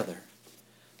any other.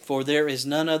 For there is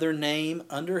none other name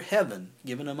under heaven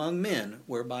given among men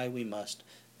whereby we must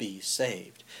be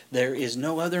saved. There is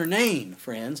no other name,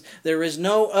 friends. There is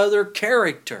no other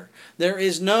character. There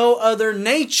is no other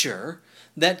nature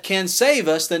that can save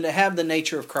us than to have the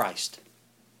nature of Christ.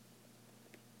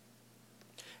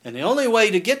 And the only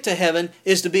way to get to heaven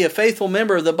is to be a faithful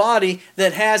member of the body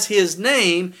that has His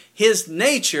name, His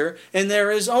nature, and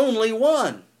there is only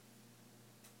one.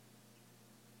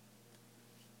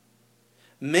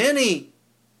 Many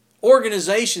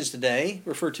organizations today,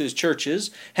 referred to as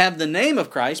churches, have the name of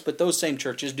Christ, but those same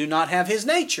churches do not have His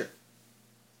nature.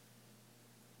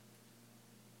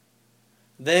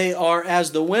 They are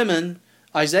as the women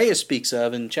Isaiah speaks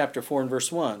of in chapter 4 and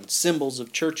verse 1, symbols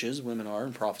of churches, women are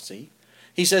in prophecy.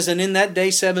 He says, and in that day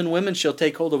 7 women shall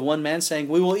take hold of one man, saying,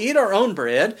 we will eat our own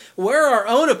bread, wear our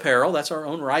own apparel, that's our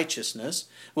own righteousness.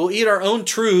 We'll eat our own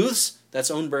truths, that's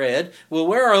own bread. We'll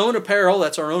wear our own apparel,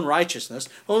 that's our own righteousness.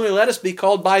 Only let us be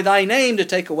called by thy name to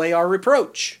take away our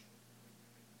reproach.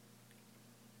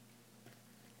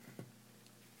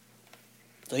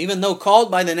 So even though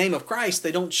called by the name of Christ,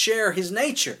 they don't share His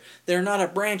nature. They're not a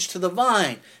branch to the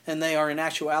vine, and they are in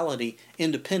actuality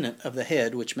independent of the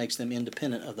head, which makes them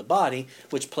independent of the body,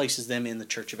 which places them in the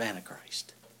church of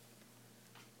Antichrist.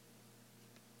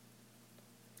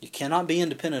 You cannot be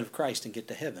independent of Christ and get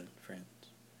to heaven, friends.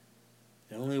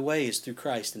 The only way is through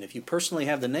Christ. And if you personally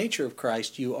have the nature of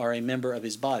Christ, you are a member of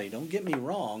His body. Don't get me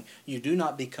wrong. You do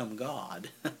not become God.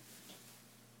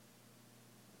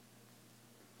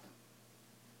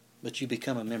 But you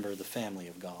become a member of the family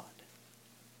of God.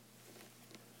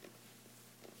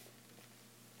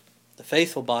 The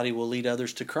faithful body will lead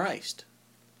others to Christ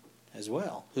as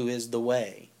well, who is the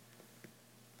way.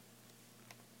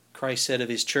 Christ said of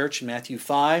His church in Matthew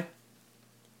 5,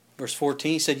 verse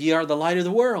 14, He said, ye are the light of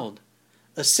the world.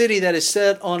 A city that is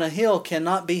set on a hill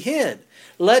cannot be hid.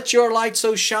 Let your light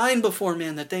so shine before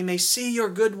men that they may see your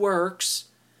good works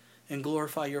and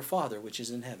glorify your Father which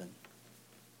is in heaven.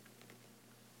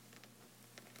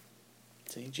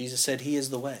 See, Jesus said He is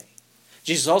the way.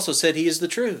 Jesus also said He is the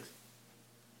truth.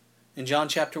 In John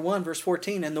chapter 1, verse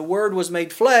 14, and the Word was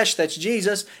made flesh, that's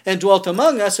Jesus, and dwelt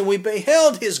among us, and we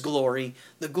beheld His glory,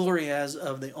 the glory as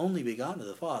of the only begotten of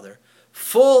the Father,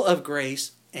 full of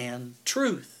grace and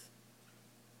truth.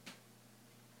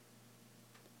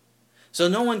 So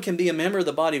no one can be a member of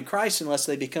the body of Christ unless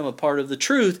they become a part of the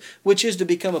truth, which is to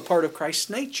become a part of Christ's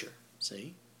nature.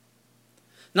 See?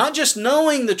 Not just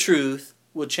knowing the truth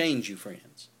will change you,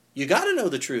 friends. You got to know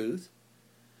the truth,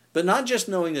 but not just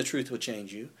knowing the truth will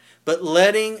change you, but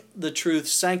letting the truth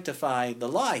sanctify the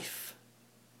life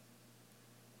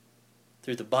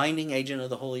through the binding agent of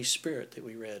the Holy Spirit that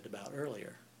we read about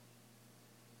earlier.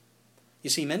 You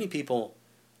see, many people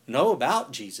know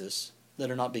about Jesus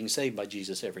that are not being saved by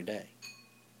Jesus every day.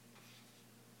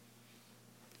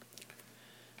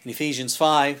 In Ephesians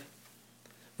 5,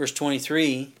 verse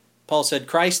 23, Paul said,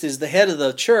 Christ is the head of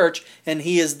the church, and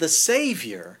He is the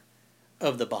Savior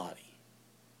of the body.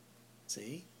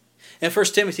 See? And 1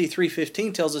 Timothy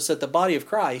 3:15 tells us that the body of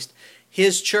Christ,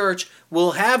 His church,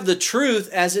 will have the truth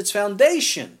as its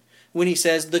foundation. When he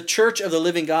says, the church of the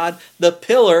living God, the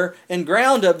pillar and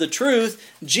ground of the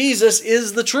truth, Jesus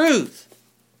is the truth.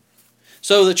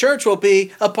 So the church will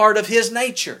be a part of His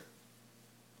nature.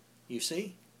 You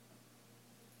see?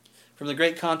 From the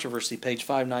Great Controversy, page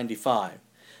 595.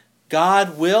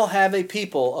 God will have a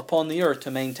people upon the earth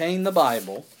to maintain the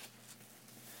Bible,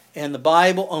 and the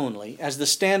Bible only, as the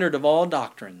standard of all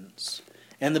doctrines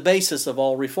and the basis of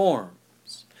all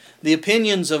reforms. The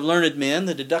opinions of learned men,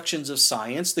 the deductions of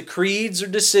science, the creeds or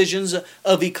decisions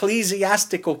of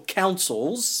ecclesiastical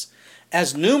councils,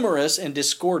 as numerous and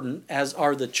discordant as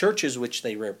are the churches which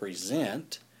they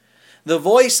represent, the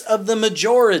voice of the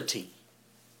majority,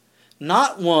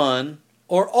 not one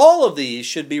or all of these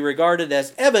should be regarded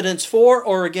as evidence for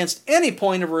or against any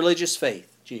point of religious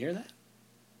faith. Did you hear that?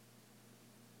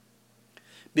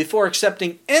 Before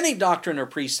accepting any doctrine or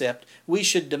precept, we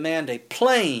should demand a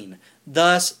plain,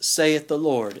 thus saith the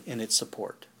Lord, in its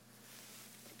support.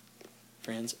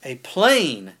 Friends, a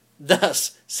plain,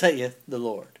 thus saith the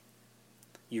Lord.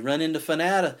 You run into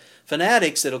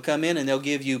fanatics that'll come in and they'll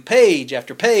give you page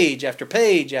after page after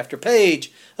page after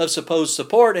page of supposed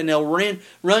support, and they'll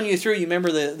run you through. You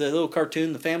remember the little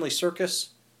cartoon, The Family Circus?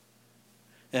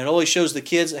 And it always shows the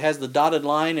kids. It has the dotted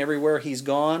line everywhere he's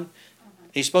gone.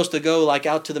 He's supposed to go like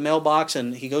out to the mailbox,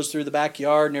 and he goes through the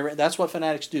backyard. And that's what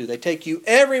fanatics do. They take you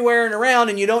everywhere and around,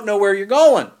 and you don't know where you're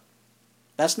going.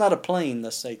 That's not a plain,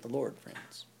 thus saith the Lord, friends.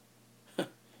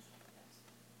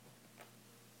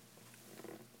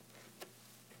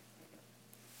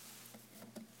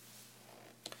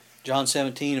 John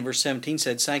 17 and verse 17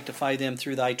 said, sanctify them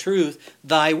through thy truth.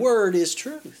 Thy word is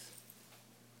truth.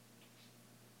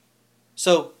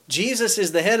 So Jesus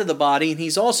is the head of the body, and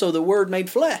He's also the Word made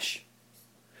flesh.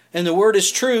 And the Word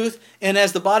is truth, and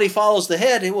as the body follows the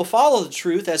head, it will follow the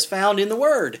truth as found in the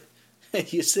Word.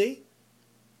 You see?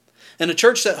 And a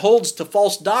church that holds to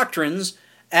false doctrines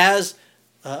as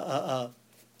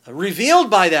revealed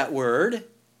by that Word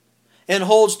and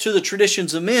holds to the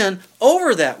traditions of men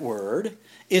over that Word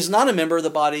is not a member of the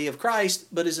body of Christ,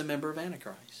 but is a member of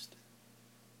Antichrist.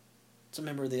 It's a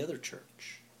member of the other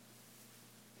church.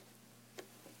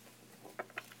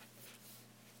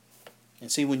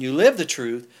 And see, when you live the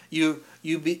truth,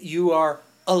 you are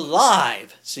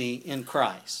alive, see, in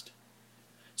Christ.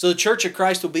 So the Church of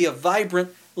Christ will be a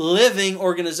vibrant, living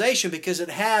organization because it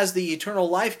has the eternal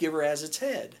life giver as its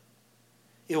head.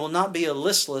 It will not be a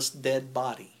listless, dead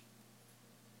body.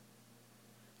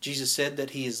 Jesus said that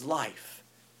He is life.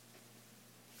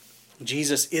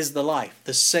 Jesus is the life.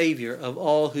 The Savior of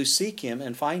all who seek Him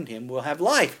and find Him will have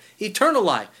life, eternal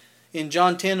life. In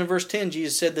John 10 and verse 10,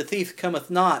 Jesus said, the thief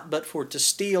cometh not but for to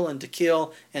steal and to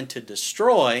kill and to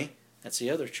destroy. That's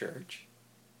the other church.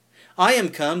 I am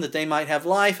come that they might have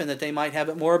life and that they might have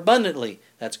it more abundantly.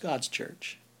 That's God's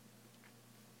church.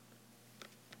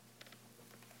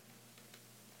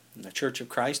 And the Church of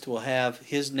Christ will have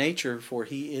His nature, for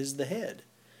He is the head.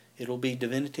 It'll be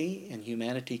divinity and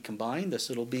humanity combined. Thus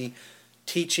it'll be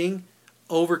teaching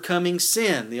overcoming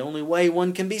sin, the only way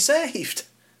one can be saved.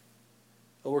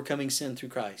 Overcoming sin through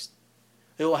Christ.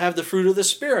 It will have the fruit of the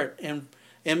Spirit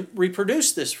and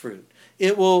reproduce this fruit.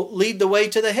 It will lead the way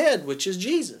to the head, which is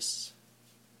Jesus.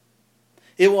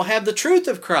 It will have the truth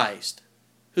of Christ,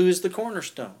 who is the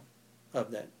cornerstone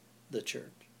of the church.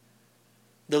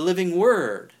 The living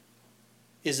Word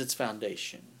is its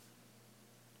foundation.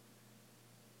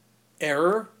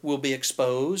 Error will be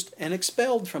exposed and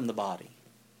expelled from the body.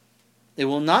 It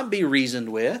will not be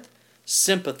reasoned with,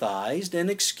 sympathized, and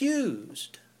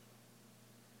excused.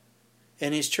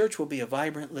 And His church will be a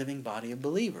vibrant, living body of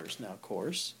believers. Now, of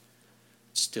course,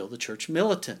 it's still the church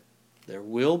militant. There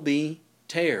will be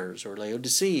tares or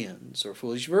Laodiceans or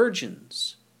foolish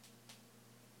virgins.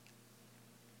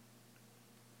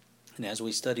 And as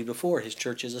we studied before, His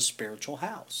church is a spiritual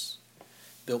house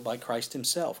built by Christ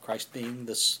Himself. Christ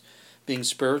being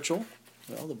spiritual,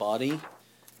 well, the body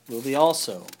will be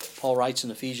also. Paul writes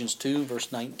in Ephesians 2,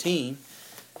 verse 19,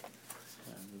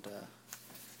 and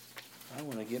I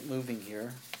want to get moving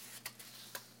here.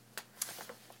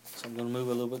 So I'm going to move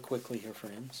a little bit quickly here,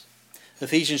 friends.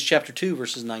 Ephesians chapter 2,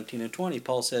 verses 19 and 20,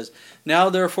 Paul says,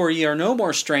 Now therefore ye are no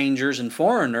more strangers and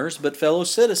foreigners, but fellow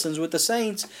citizens with the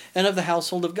saints and of the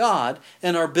household of God,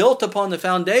 and are built upon the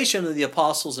foundation of the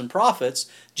apostles and prophets,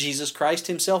 Jesus Christ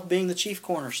Himself being the chief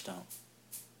cornerstone.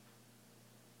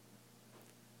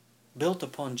 Built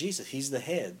upon Jesus. He's the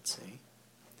head, see.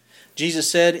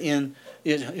 Jesus said,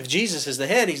 if Jesus is the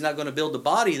head, He's not going to build a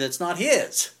body that's not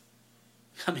His.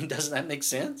 I mean, doesn't that make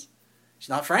sense? He's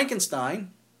not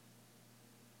Frankenstein.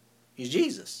 He's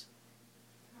Jesus.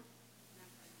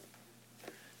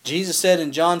 Jesus said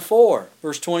in John 4,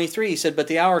 verse 23, He said, But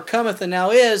the hour cometh, and now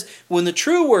is, when the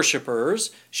true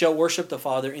worshipers shall worship the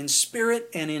Father in spirit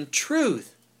and in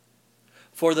truth.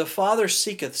 For the Father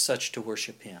seeketh such to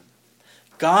worship Him.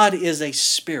 God is a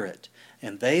spirit,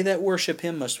 and they that worship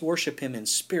Him must worship Him in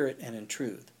spirit and in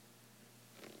truth.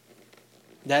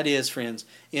 That is, friends,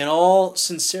 in all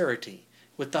sincerity,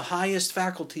 with the highest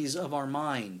faculties of our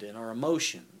mind and our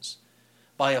emotions,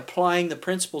 by applying the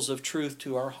principles of truth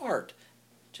to our heart,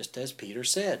 just as Peter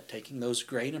said, taking those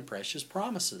great and precious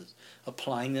promises,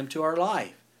 applying them to our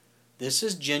life. This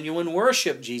is genuine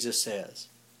worship, Jesus says,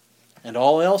 and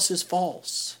all else is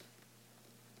false.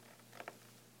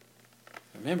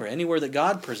 Remember, anywhere that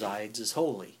God presides is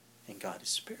holy, and God is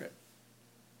spirit.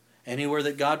 Anywhere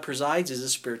that God presides is a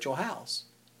spiritual house,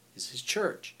 is His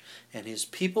church, and His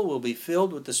people will be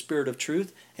filled with the Spirit of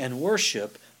truth and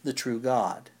worship the true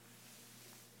God.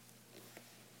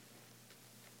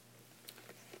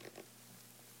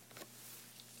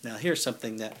 Now here's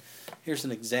an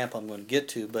example I'm going to get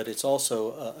to, but it's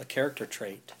also a character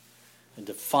trait in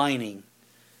defining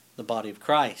the body of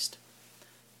Christ.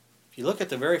 If you look at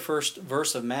the very first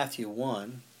verse of Matthew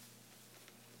 1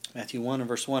 and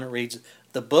verse 1, it reads,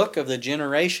 The book of the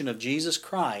generation of Jesus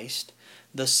Christ,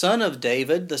 the son of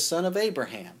David, the son of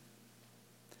Abraham.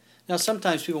 Now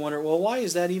sometimes people wonder, well, why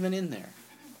is that even in there?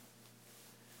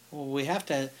 Well, we have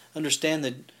to understand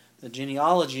the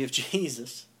genealogy of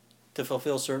Jesus to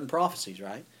fulfill certain prophecies,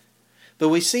 right? But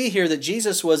we see here that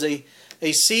Jesus was a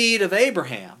seed of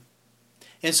Abraham.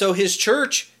 And so His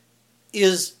church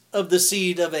is of the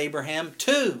seed of Abraham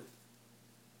too.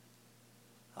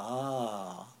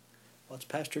 What's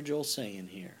Pastor Joel saying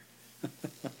here?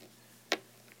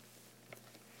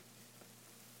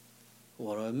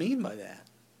 What do I mean by that?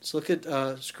 Let's look at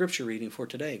scripture reading for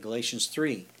today, Galatians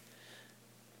 3.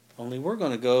 Only we're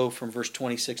going to go from verse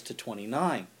 26 to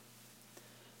 29.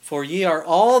 For ye are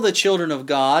all the children of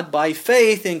God by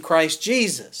faith in Christ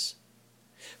Jesus.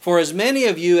 For as many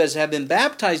of you as have been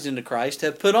baptized into Christ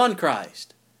have put on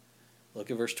Christ. Look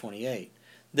at verse 28.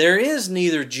 There is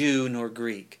neither Jew nor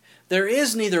Greek. There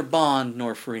is neither bond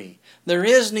nor free. There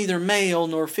is neither male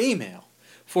nor female.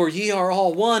 For ye are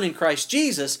all one in Christ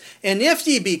Jesus. And if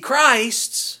ye be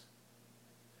Christ's,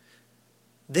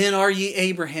 then are ye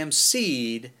Abraham's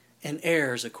seed and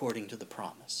heirs according to the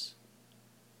promise.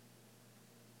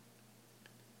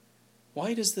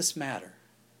 Why does this matter?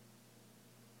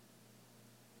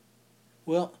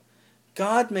 Well,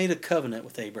 God made a covenant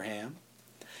with Abraham,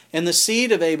 and the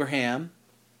seed of Abraham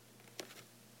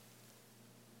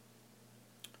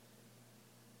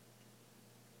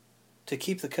to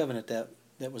keep the covenant that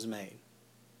was made.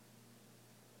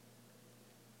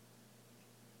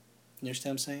 You understand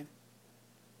what I'm saying?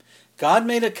 God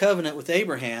made a covenant with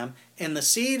Abraham, and the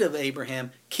seed of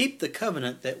Abraham keep the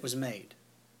covenant that was made.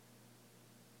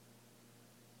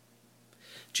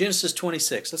 Genesis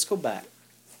 26. Let's go back.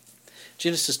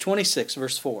 Genesis 26,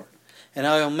 verse 4. And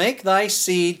I will make thy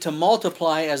seed to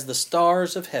multiply as the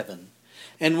stars of heaven,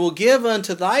 and will give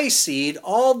unto thy seed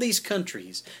all these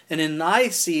countries, and in thy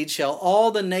seed shall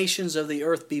all the nations of the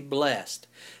earth be blessed,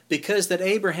 because that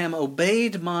Abraham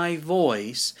obeyed my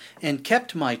voice, and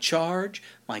kept my charge,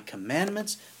 my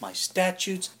commandments, my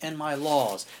statutes, and my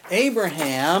laws.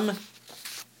 Abraham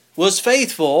was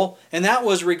faithful, and that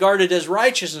was regarded as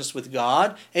righteousness with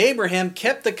God. Abraham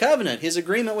kept the covenant, his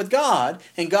agreement with God,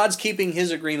 and God's keeping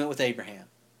His agreement with Abraham.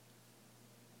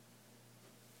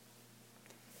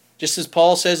 Just as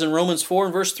Paul says in Romans 4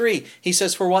 and verse 3, he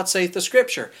says, For what saith the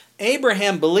Scripture?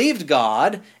 Abraham believed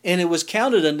God, and it was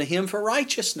counted unto him for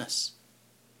righteousness.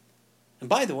 And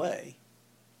by the way,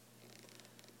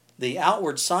 the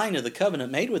outward sign of the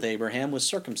covenant made with Abraham was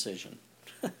circumcision.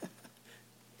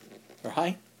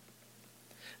 Right?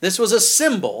 This was a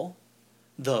symbol,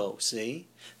 though, see?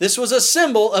 This was a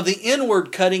symbol of the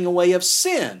inward cutting away of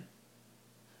sin.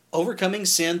 Overcoming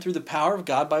sin through the power of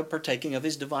God by partaking of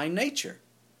His divine nature.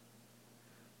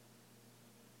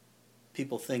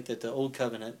 People think that the old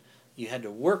covenant, you had to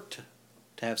work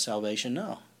to have salvation.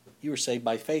 No. You were saved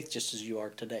by faith just as you are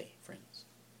today, friends.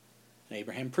 And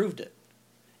Abraham proved it.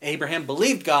 Abraham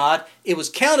believed God. It was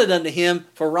counted unto him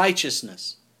for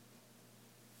righteousness.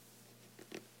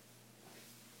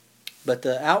 But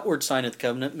the outward sign of the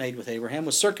covenant made with Abraham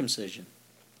was circumcision.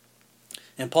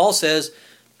 And Paul says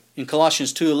in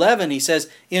Colossians 2:11, he says,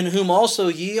 "In whom also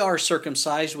ye are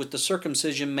circumcised with the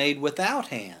circumcision made without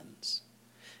hands,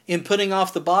 in putting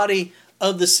off the body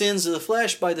of the sins of the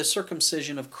flesh by the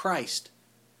circumcision of Christ."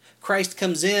 Christ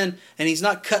comes in and He's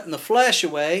not cutting the flesh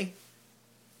away.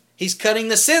 He's cutting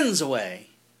the sins away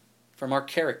from our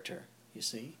character, you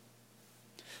see.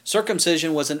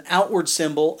 Circumcision was an outward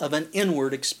symbol of an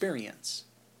inward experience.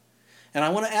 And I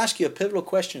want to ask you a pivotal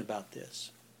question about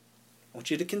this. I want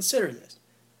you to consider this.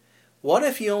 What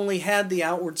if you only had the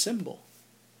outward symbol?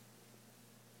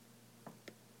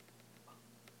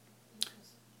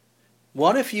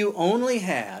 What if you only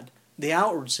had the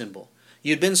outward symbol?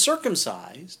 You'd been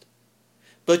circumcised,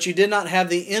 but you did not have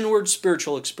the inward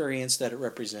spiritual experience that it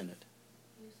represented.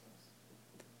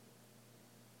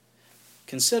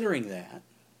 Considering that,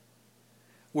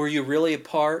 were you really a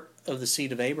part of the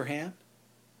seed of Abraham?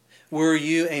 Were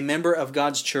you a member of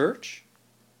God's church?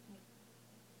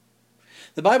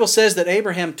 The Bible says that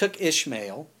Abraham took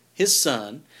Ishmael, his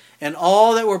son, and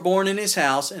all that were born in his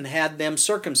house and had them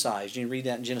circumcised. You can read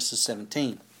that in Genesis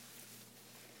 17.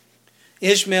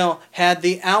 Ishmael had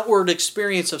the outward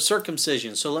experience of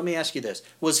circumcision. So let me ask you this.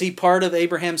 Was he part of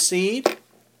Abraham's seed?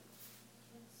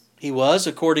 He was,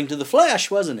 according to the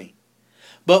flesh, wasn't he?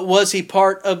 But was he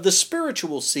part of the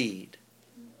spiritual seed?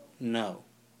 No.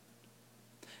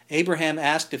 Abraham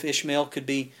asked if Ishmael could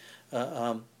be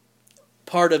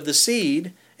part of the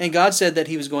seed, and God said that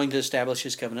He was going to establish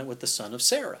His covenant with the son of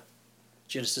Sarah.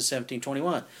 Genesis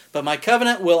 17:21. "But my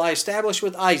covenant will I establish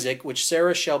with Isaac, which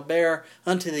Sarah shall bear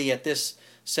unto thee at this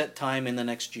set time in the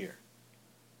next year."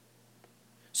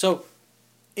 So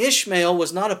Ishmael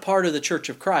was not a part of the church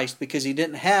of Christ because he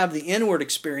didn't have the inward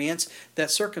experience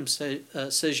that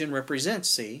circumcision represents,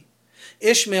 see?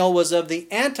 Ishmael was of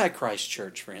the Antichrist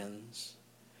church, friends,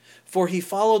 for he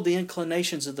followed the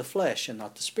inclinations of the flesh and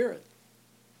not the Spirit.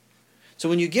 So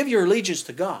when you give your allegiance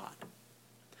to God,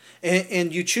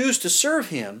 and you choose to serve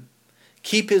Him,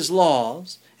 keep His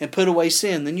laws, and put away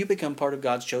sin, then you become part of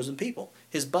God's chosen people,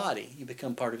 His body. You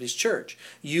become part of His church.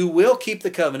 You will keep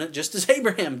the covenant just as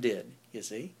Abraham did, you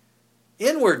see,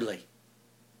 inwardly.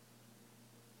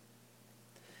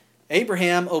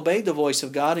 Abraham obeyed the voice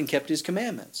of God and kept His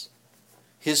commandments.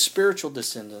 His spiritual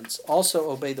descendants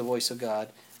also obey the voice of God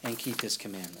and keep His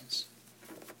commandments.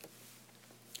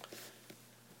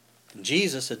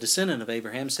 Jesus, a descendant of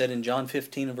Abraham, said in John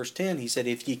 15 and verse 10, He said,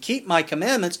 "If ye keep my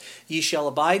commandments, ye shall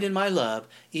abide in my love,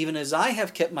 even as I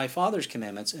have kept my Father's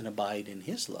commandments and abide in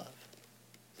His love."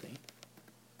 See?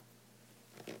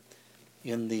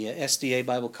 In the SDA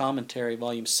Bible Commentary,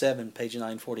 Volume 7, page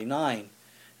 949,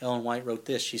 Ellen White wrote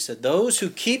this. She said, "Those who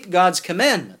keep God's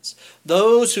commandments,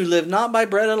 those who live not by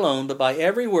bread alone, but by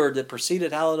every word that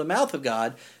proceedeth out of the mouth of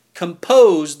God,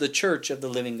 compose the church of the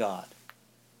living God."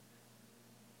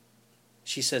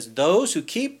 She says, those who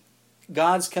keep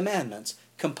God's commandments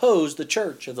compose the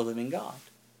church of the living God.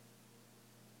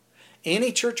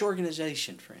 Any church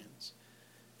organization, friends,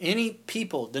 any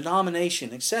people,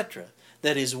 denomination, etc.,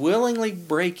 that is willingly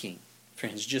breaking,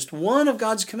 friends, just one of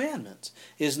God's commandments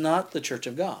is not the church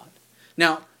of God.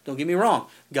 Now, don't get me wrong.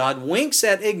 God winks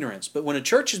at ignorance, but when a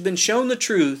church has been shown the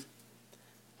truth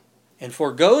and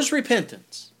forgoes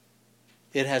repentance,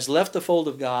 it has left the fold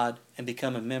of God and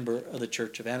become a member of the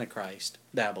church of Antichrist,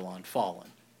 Babylon,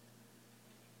 fallen.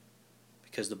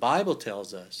 Because the Bible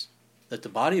tells us that the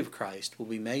body of Christ will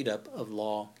be made up of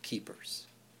law keepers.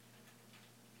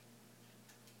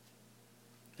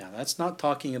 Now, that's not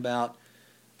talking about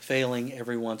failing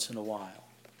every once in a while,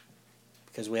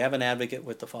 because we have an advocate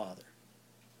with the Father.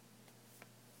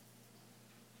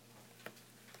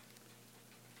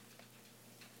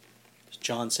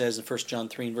 John says in 1 John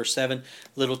 3 and verse 7,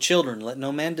 "Little children, let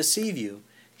no man deceive you.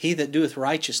 He that doeth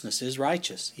righteousness is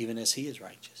righteous, even as he is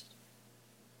righteous."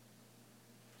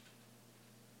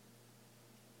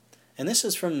 And this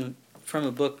is from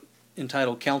a book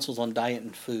entitled Counsels on Diet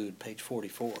and Food, page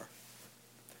 44.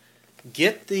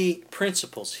 Get the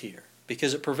principles here,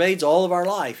 because it pervades all of our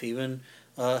life, even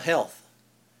health.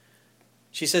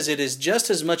 She says it is just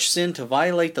as much sin to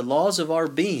violate the laws of our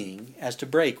being as to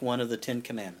break one of the 10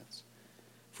 commandments.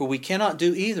 For we cannot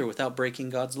do either without breaking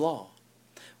God's law.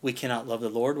 We cannot love the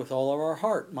Lord with all of our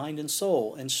heart, mind, and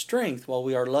soul, and strength while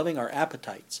we are loving our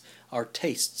appetites, our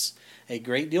tastes, a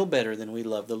great deal better than we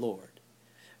love the Lord.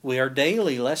 We are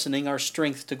daily lessening our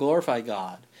strength to glorify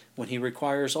God when He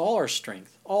requires all our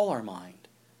strength, all our mind.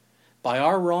 By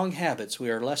our wrong habits, we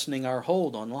are lessening our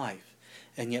hold on life,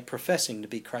 and yet professing to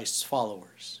be Christ's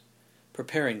followers,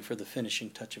 preparing for the finishing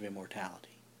touch of immortality.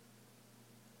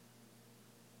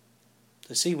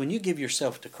 So see, when you give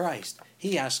yourself to Christ,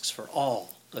 He asks for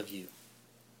all of you.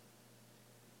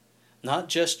 Not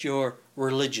just your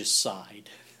religious side.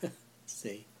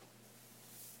 See?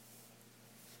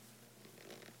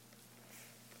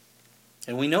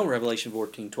 And we know Revelation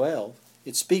 14:12.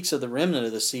 It speaks of the remnant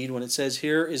of the seed when it says,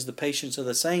 here is the patience of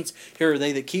the saints. Here are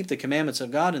they that keep the commandments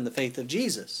of God and the faith of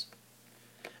Jesus.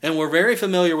 And we're very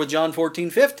familiar with John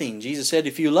 14:15. Jesus said,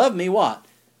 if you love me, what?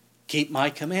 Keep my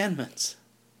commandments.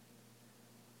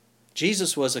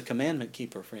 Jesus was a commandment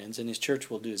keeper, friends, and His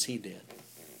church will do as He did.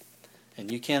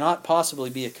 And you cannot possibly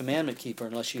be a commandment keeper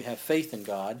unless you have faith in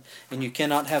God, and you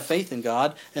cannot have faith in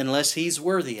God unless He's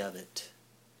worthy of it.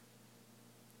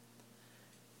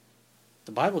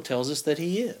 The Bible tells us that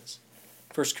He is.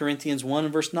 1 Corinthians 1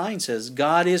 and verse 9 says,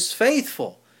 God is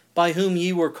faithful, by whom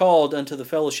ye were called unto the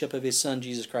fellowship of His Son,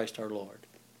 Jesus Christ our Lord.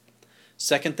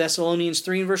 2 Thessalonians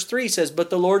 3 and verse 3 says, but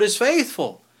the Lord is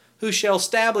faithful, who shall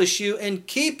establish you and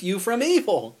keep you from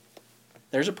evil.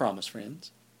 There's a promise, friends.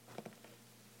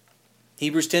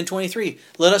 Hebrews 10:23,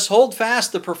 let us hold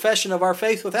fast the profession of our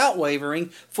faith without wavering,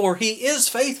 for He is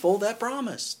faithful that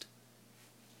promised.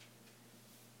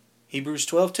 Hebrews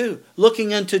 12:2,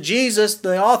 looking unto Jesus,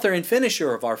 the author and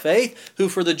finisher of our faith, who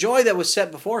for the joy that was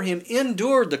set before Him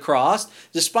endured the cross,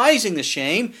 despising the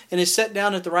shame, and is set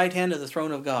down at the right hand of the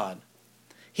throne of God.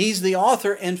 He's the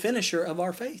author and finisher of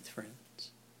our faith, friends.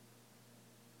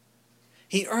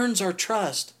 He earns our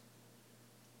trust.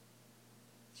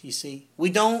 You see, we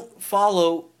don't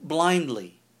follow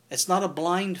blindly. It's not a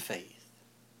blind faith.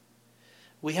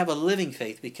 We have a living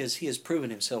faith because He has proven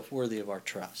Himself worthy of our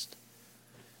trust.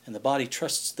 And the body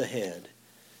trusts the head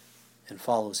and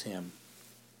follows Him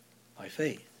by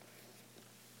faith.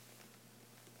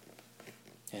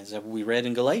 As we read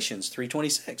in Galatians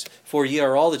 3:26, for ye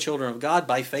are all the children of God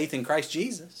by faith in Christ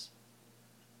Jesus.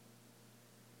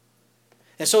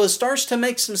 And so it starts to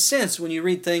make some sense when you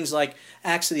read things like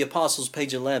Acts of the Apostles,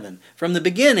 page 11. From the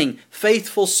beginning,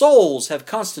 faithful souls have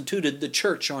constituted the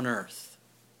church on earth.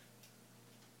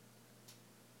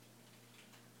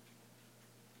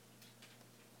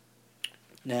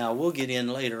 Now, we'll get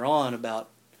in later on about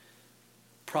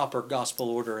proper gospel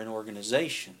order and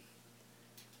organization.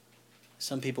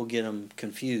 Some people get them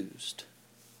confused,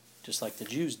 just like the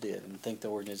Jews did, and think the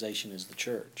organization is the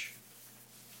church.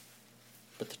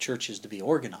 But the church is to be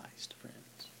organized,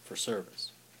 friends, for service.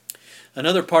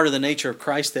 Another part of the nature of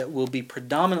Christ that will be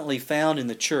predominantly found in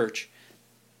the church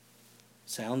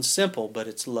sounds simple, but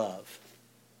it's love.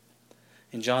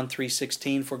 In John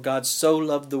 3:16, for God so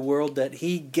loved the world that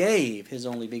He gave His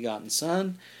only begotten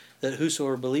Son, that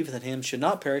whosoever believeth in Him should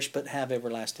not perish, but have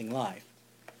everlasting life.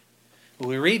 When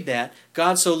we read that,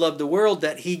 God so loved the world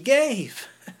that He gave.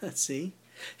 See?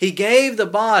 He gave the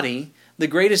body the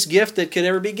greatest gift that could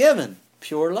ever be given.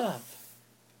 Pure love.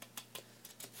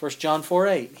 1 John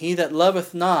 4:8, he that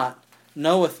loveth not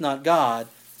knoweth not God,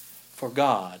 for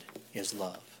God is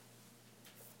love.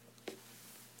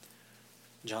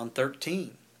 John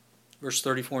 13, verse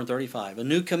 34 and 35, a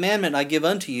new commandment I give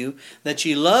unto you, that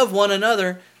ye love one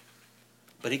another,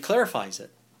 but he clarifies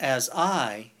it, as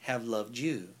I have loved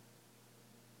you,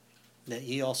 that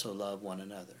ye also love one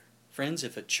another. Friends,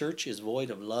 if a church is void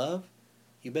of love,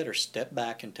 you better step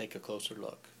back and take a closer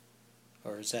look.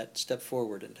 Or is that step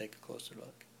forward and take a closer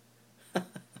look?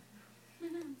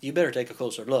 You better take a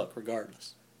closer look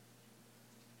regardless.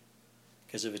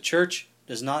 Because if a church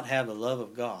does not have the love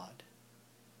of God,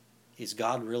 is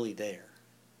God really there?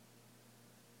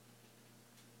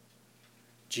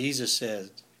 Jesus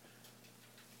said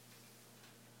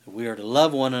we are to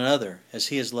love one another as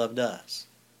He has loved us.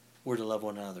 We're to love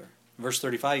one another. Verse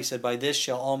 35, He said, by this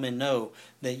shall all men know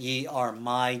that ye are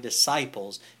my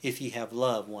disciples, if ye have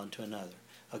love one to another.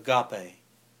 Agape,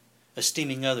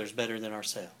 esteeming others better than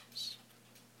ourselves.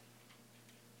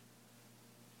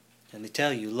 And they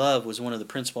tell you, love was one of the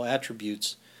principal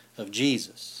attributes of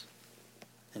Jesus.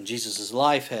 And Jesus'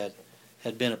 life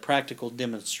had been a practical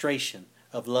demonstration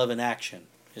of love in action.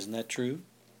 Isn't that true?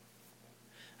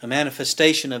 A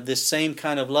manifestation of this same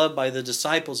kind of love by the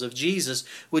disciples of Jesus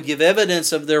would give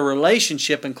evidence of their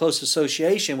relationship and close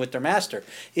association with their Master.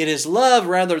 It is love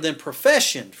rather than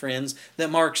profession, friends,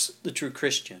 that marks the true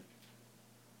Christian.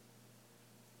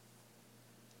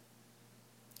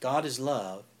 God is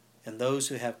love, and those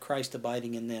who have Christ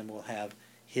abiding in them will have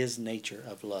His nature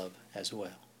of love as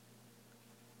well.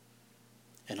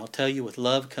 And I'll tell you, with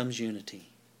love comes unity.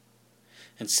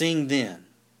 And seeing then,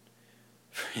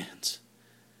 friends,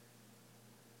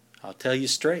 I'll tell you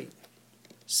straight,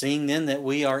 seeing then that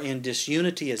we are in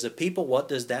disunity as a people, what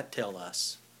does that tell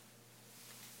us?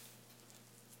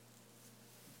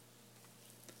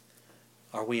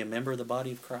 Are we a member of the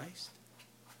body of Christ?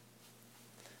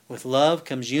 With love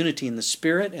comes unity in the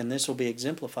Spirit, and this will be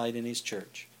exemplified in His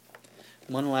church.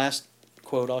 One last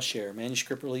quote I'll share.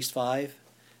 Manuscript Release 5,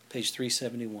 page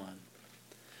 371.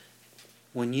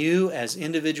 When you, as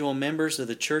individual members of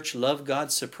the church, love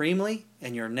God supremely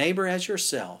and your neighbor as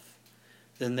yourself,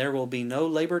 then there will be no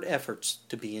labored efforts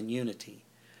to be in unity.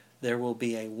 There will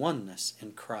be a oneness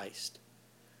in Christ.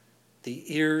 The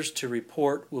ears to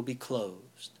report will be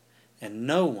closed, and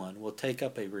no one will take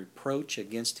up a reproach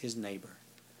against his neighbor.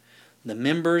 The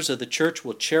members of the church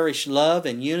will cherish love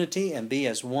and unity and be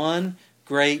as one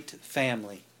great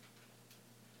family.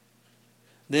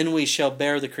 Then we shall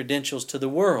bear the credentials to the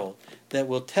world that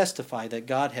will testify that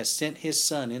God has sent His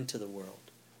Son into the world.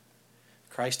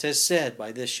 Christ has said,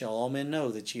 "By this shall all men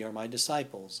know that ye are my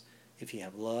disciples, if ye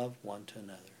have love one to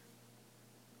another."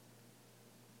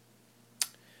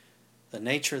 The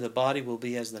nature of the body will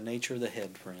be as the nature of the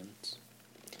head, friends.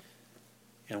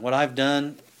 And what I've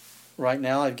done right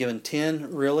now, I've given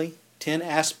 10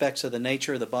 aspects of the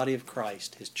nature of the body of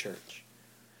Christ, His church.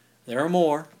 There are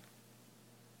more,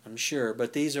 I'm sure,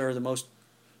 but these are the most,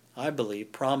 I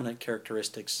believe, prominent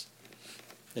characteristics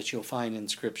that you'll find in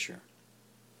Scripture.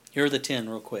 Here are the 10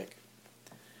 real quick.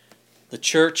 The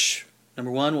church,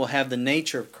 number 1, will have the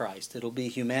nature of Christ. It'll be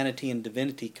humanity and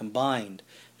divinity combined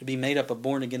to be made up of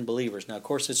born-again believers. Now, of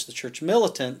course, it's the church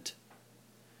militant.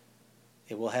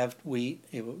 It will have wheat.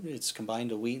 It's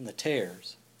combined to wheat and the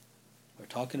tares. We're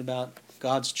talking about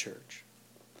God's church.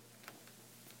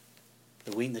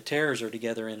 The wheat and the tares are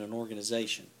together in an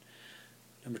organization.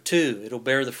 Number 2, it'll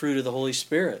bear the fruit of the Holy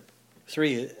Spirit.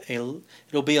 3,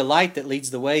 it'll be a light that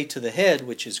leads the way to the head,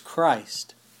 which is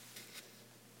Christ.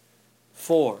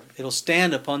 4, it'll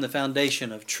stand upon the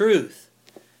foundation of truth.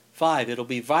 5, it'll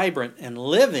be vibrant and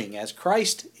living as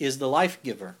Christ is the life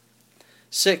giver.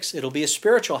 6, it'll be a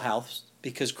spiritual house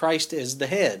because Christ is the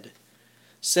head.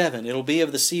 7, it'll be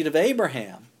of the seed of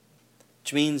Abraham,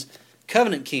 which means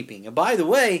covenant keeping. And by the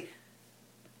way,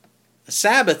 the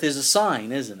Sabbath is a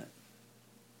sign, isn't it?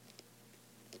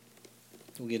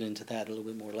 We'll get into that a little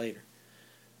bit more later.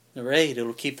 Number 8,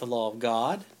 it'll keep the law of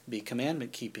God, be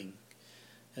commandment keeping.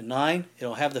 And 9,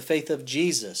 it'll have the faith of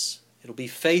Jesus. It'll be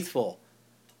faithful.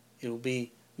 It'll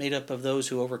be made up of those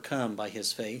who overcome by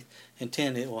His faith. And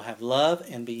 10, it will have love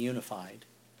and be unified.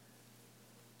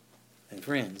 And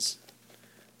friends,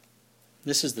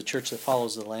 this is the church that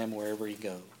follows the Lamb wherever He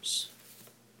goes.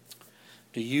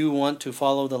 Do you want to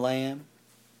follow the Lamb?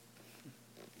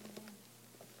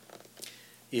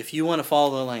 If you want to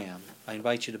follow the Lamb, I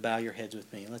invite you to bow your heads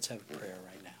with me. Let's have a prayer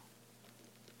right now.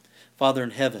 Father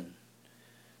in heaven,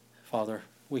 Father,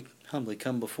 we humbly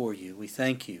come before you. We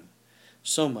thank you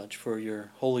so much for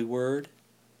your holy word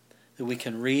that we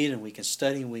can read and we can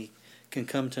study and we can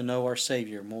come to know our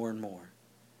Savior more and more.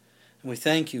 And we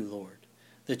thank you, Lord,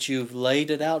 that you've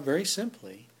laid it out very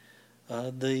simply,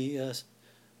 the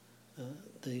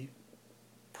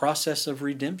process of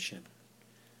redemption,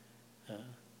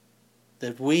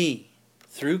 that we,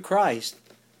 through Christ,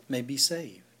 may be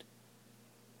saved.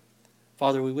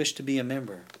 Father, we wish to be a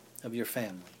member of your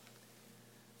family,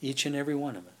 each and every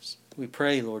one of us. We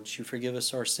pray, Lord, that you forgive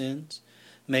us our sins.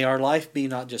 May our life be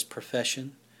not just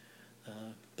profession,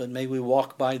 but may we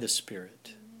walk by the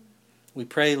Spirit. We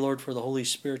pray, Lord, for the Holy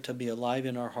Spirit to be alive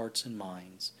in our hearts and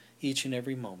minds each and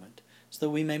every moment, so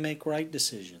that we may make right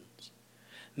decisions.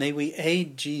 May we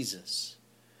aid Jesus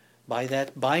by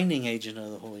that binding agent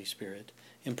of the Holy Spirit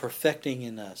in perfecting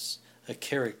in us a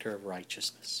character of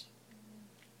righteousness.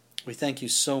 We thank you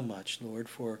so much, Lord,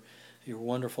 for your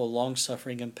wonderful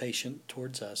long-suffering and patient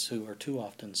towards us who are too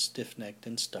often stiff-necked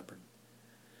and stubborn.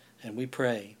 And we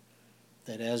pray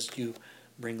that as you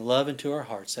bring love into our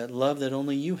hearts, that love that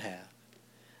only you have,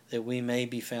 that we may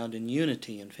be found in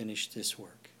unity and finish this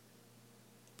work.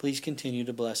 Please continue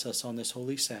to bless us on this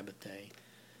holy Sabbath day.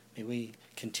 May we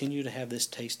continue to have this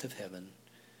taste of heaven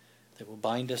that will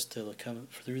bind us through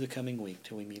the coming week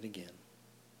till we meet again.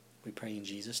 We pray in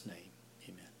Jesus' name.